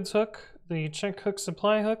excludes hook, the check hook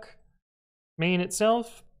supply hook, main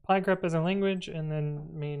itself, pygrep as a language, and then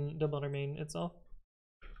main double under main itself.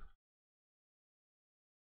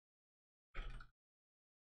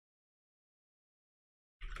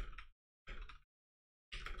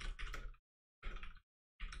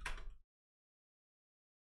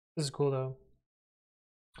 This is cool though.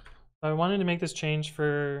 I wanted to make this change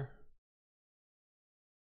for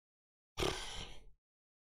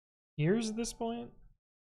years at this point.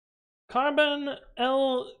 Carbon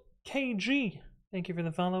LKG. Thank you for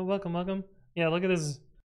the follow. Welcome, welcome. Yeah, look at this.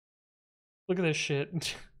 Look at this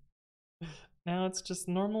shit. Now it's just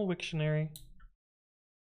normal Wiktionary.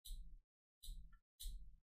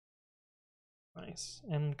 Nice.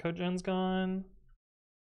 And CodeGen's gone.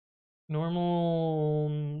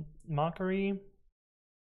 Normal mockery.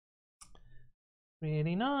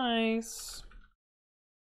 Pretty nice.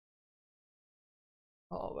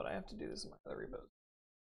 Oh, but I have to do this in my other repos.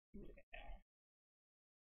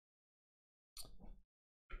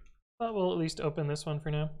 But we'll at least open this one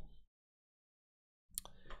for now.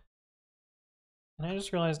 And I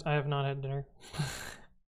just realized I have not had dinner.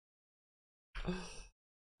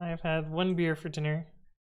 I have had one beer for dinner.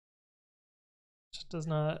 Just does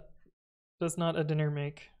not a dinner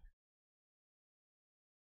make.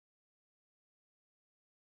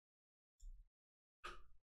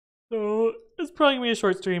 So it's probably gonna be a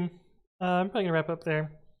short stream. I'm probably gonna wrap up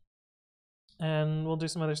there, and we'll do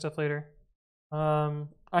some other stuff later.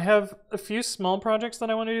 I have a few small projects that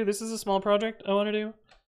I want to do. This is a small project I want to do.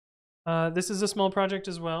 This is a small project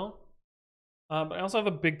as well. But I also have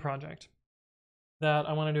a big project that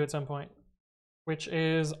I want to do at some point. which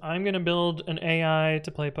is I'm going to build an AI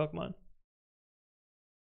to play Pokemon.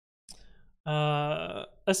 A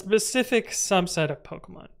specific subset of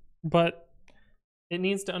Pokemon, but it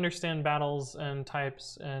needs to understand battles and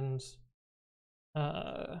types and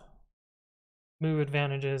move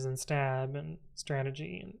advantages and stab and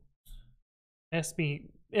strategy, and it has to be.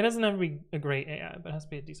 It doesn't have to be a great AI, but it has to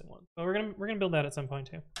be a decent one. So we're gonna build that at some point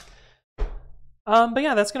too. But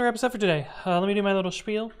yeah, that's gonna wrap us up for today. Let me do my little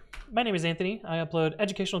spiel. My name is Anthony. I upload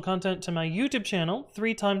educational content to my YouTube channel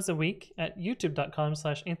 3 times a week at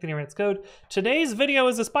youtube.com/anthonywritescode. Today's video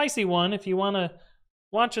is a spicy one. If you want to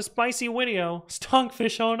watch a spicy video,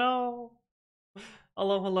 Stonkfish, oh no.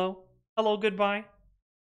 Hello, goodbye.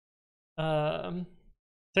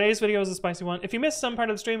 Today's video is a spicy one. If you missed some part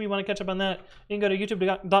of the stream, you want to catch up on that, you can go to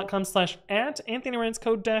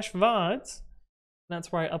youtube.com/@anthonywritescode-vods.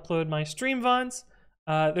 That's where I upload my stream VODs.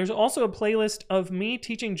 There's also a playlist of me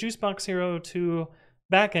teaching Juicebox Hero to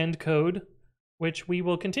backend code, which we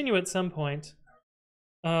will continue at some point.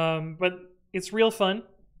 But it's real fun.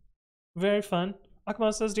 Very fun.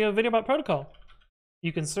 Akamo says, do you have a video about protocol?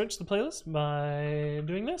 You can search the playlist by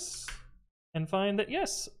doing this and find that,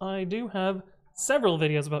 yes, I do have several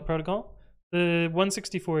videos about protocol. The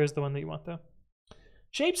 164 is the one that you want, though.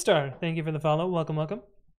 Shapestar, thank you for the follow. Welcome, welcome.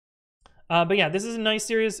 But yeah, this is a nice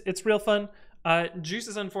series. It's real fun. Juice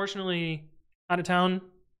is unfortunately out of town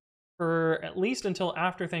for at least until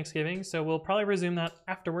after Thanksgiving, so we'll probably resume that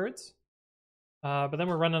afterwards. But then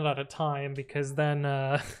we're running out of time because then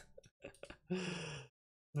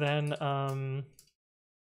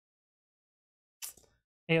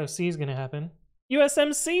AOC is gonna happen.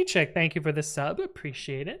 USMC check, thank you for the sub,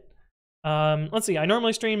 appreciate it. Let's see, I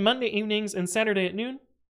normally stream Monday evenings and Saturday at noon.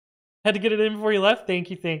 Had to get it in before you left. Thank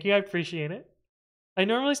you, I appreciate it. I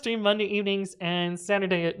normally stream Monday evenings and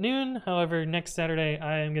Saturday at noon. However, next Saturday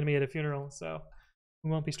I am going to be at a funeral, so we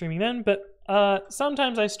won't be streaming then. But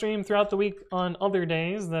sometimes I stream throughout the week on other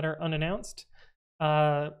days that are unannounced.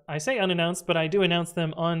 I say unannounced, but I do announce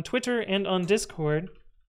them on Twitter and on Discord.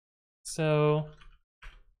 So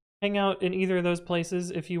hang out in either of those places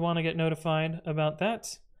if you want to get notified about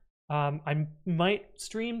that. I might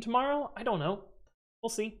stream tomorrow. I don't know. We'll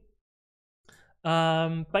see.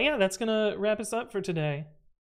 But yeah, that's gonna wrap us up for today.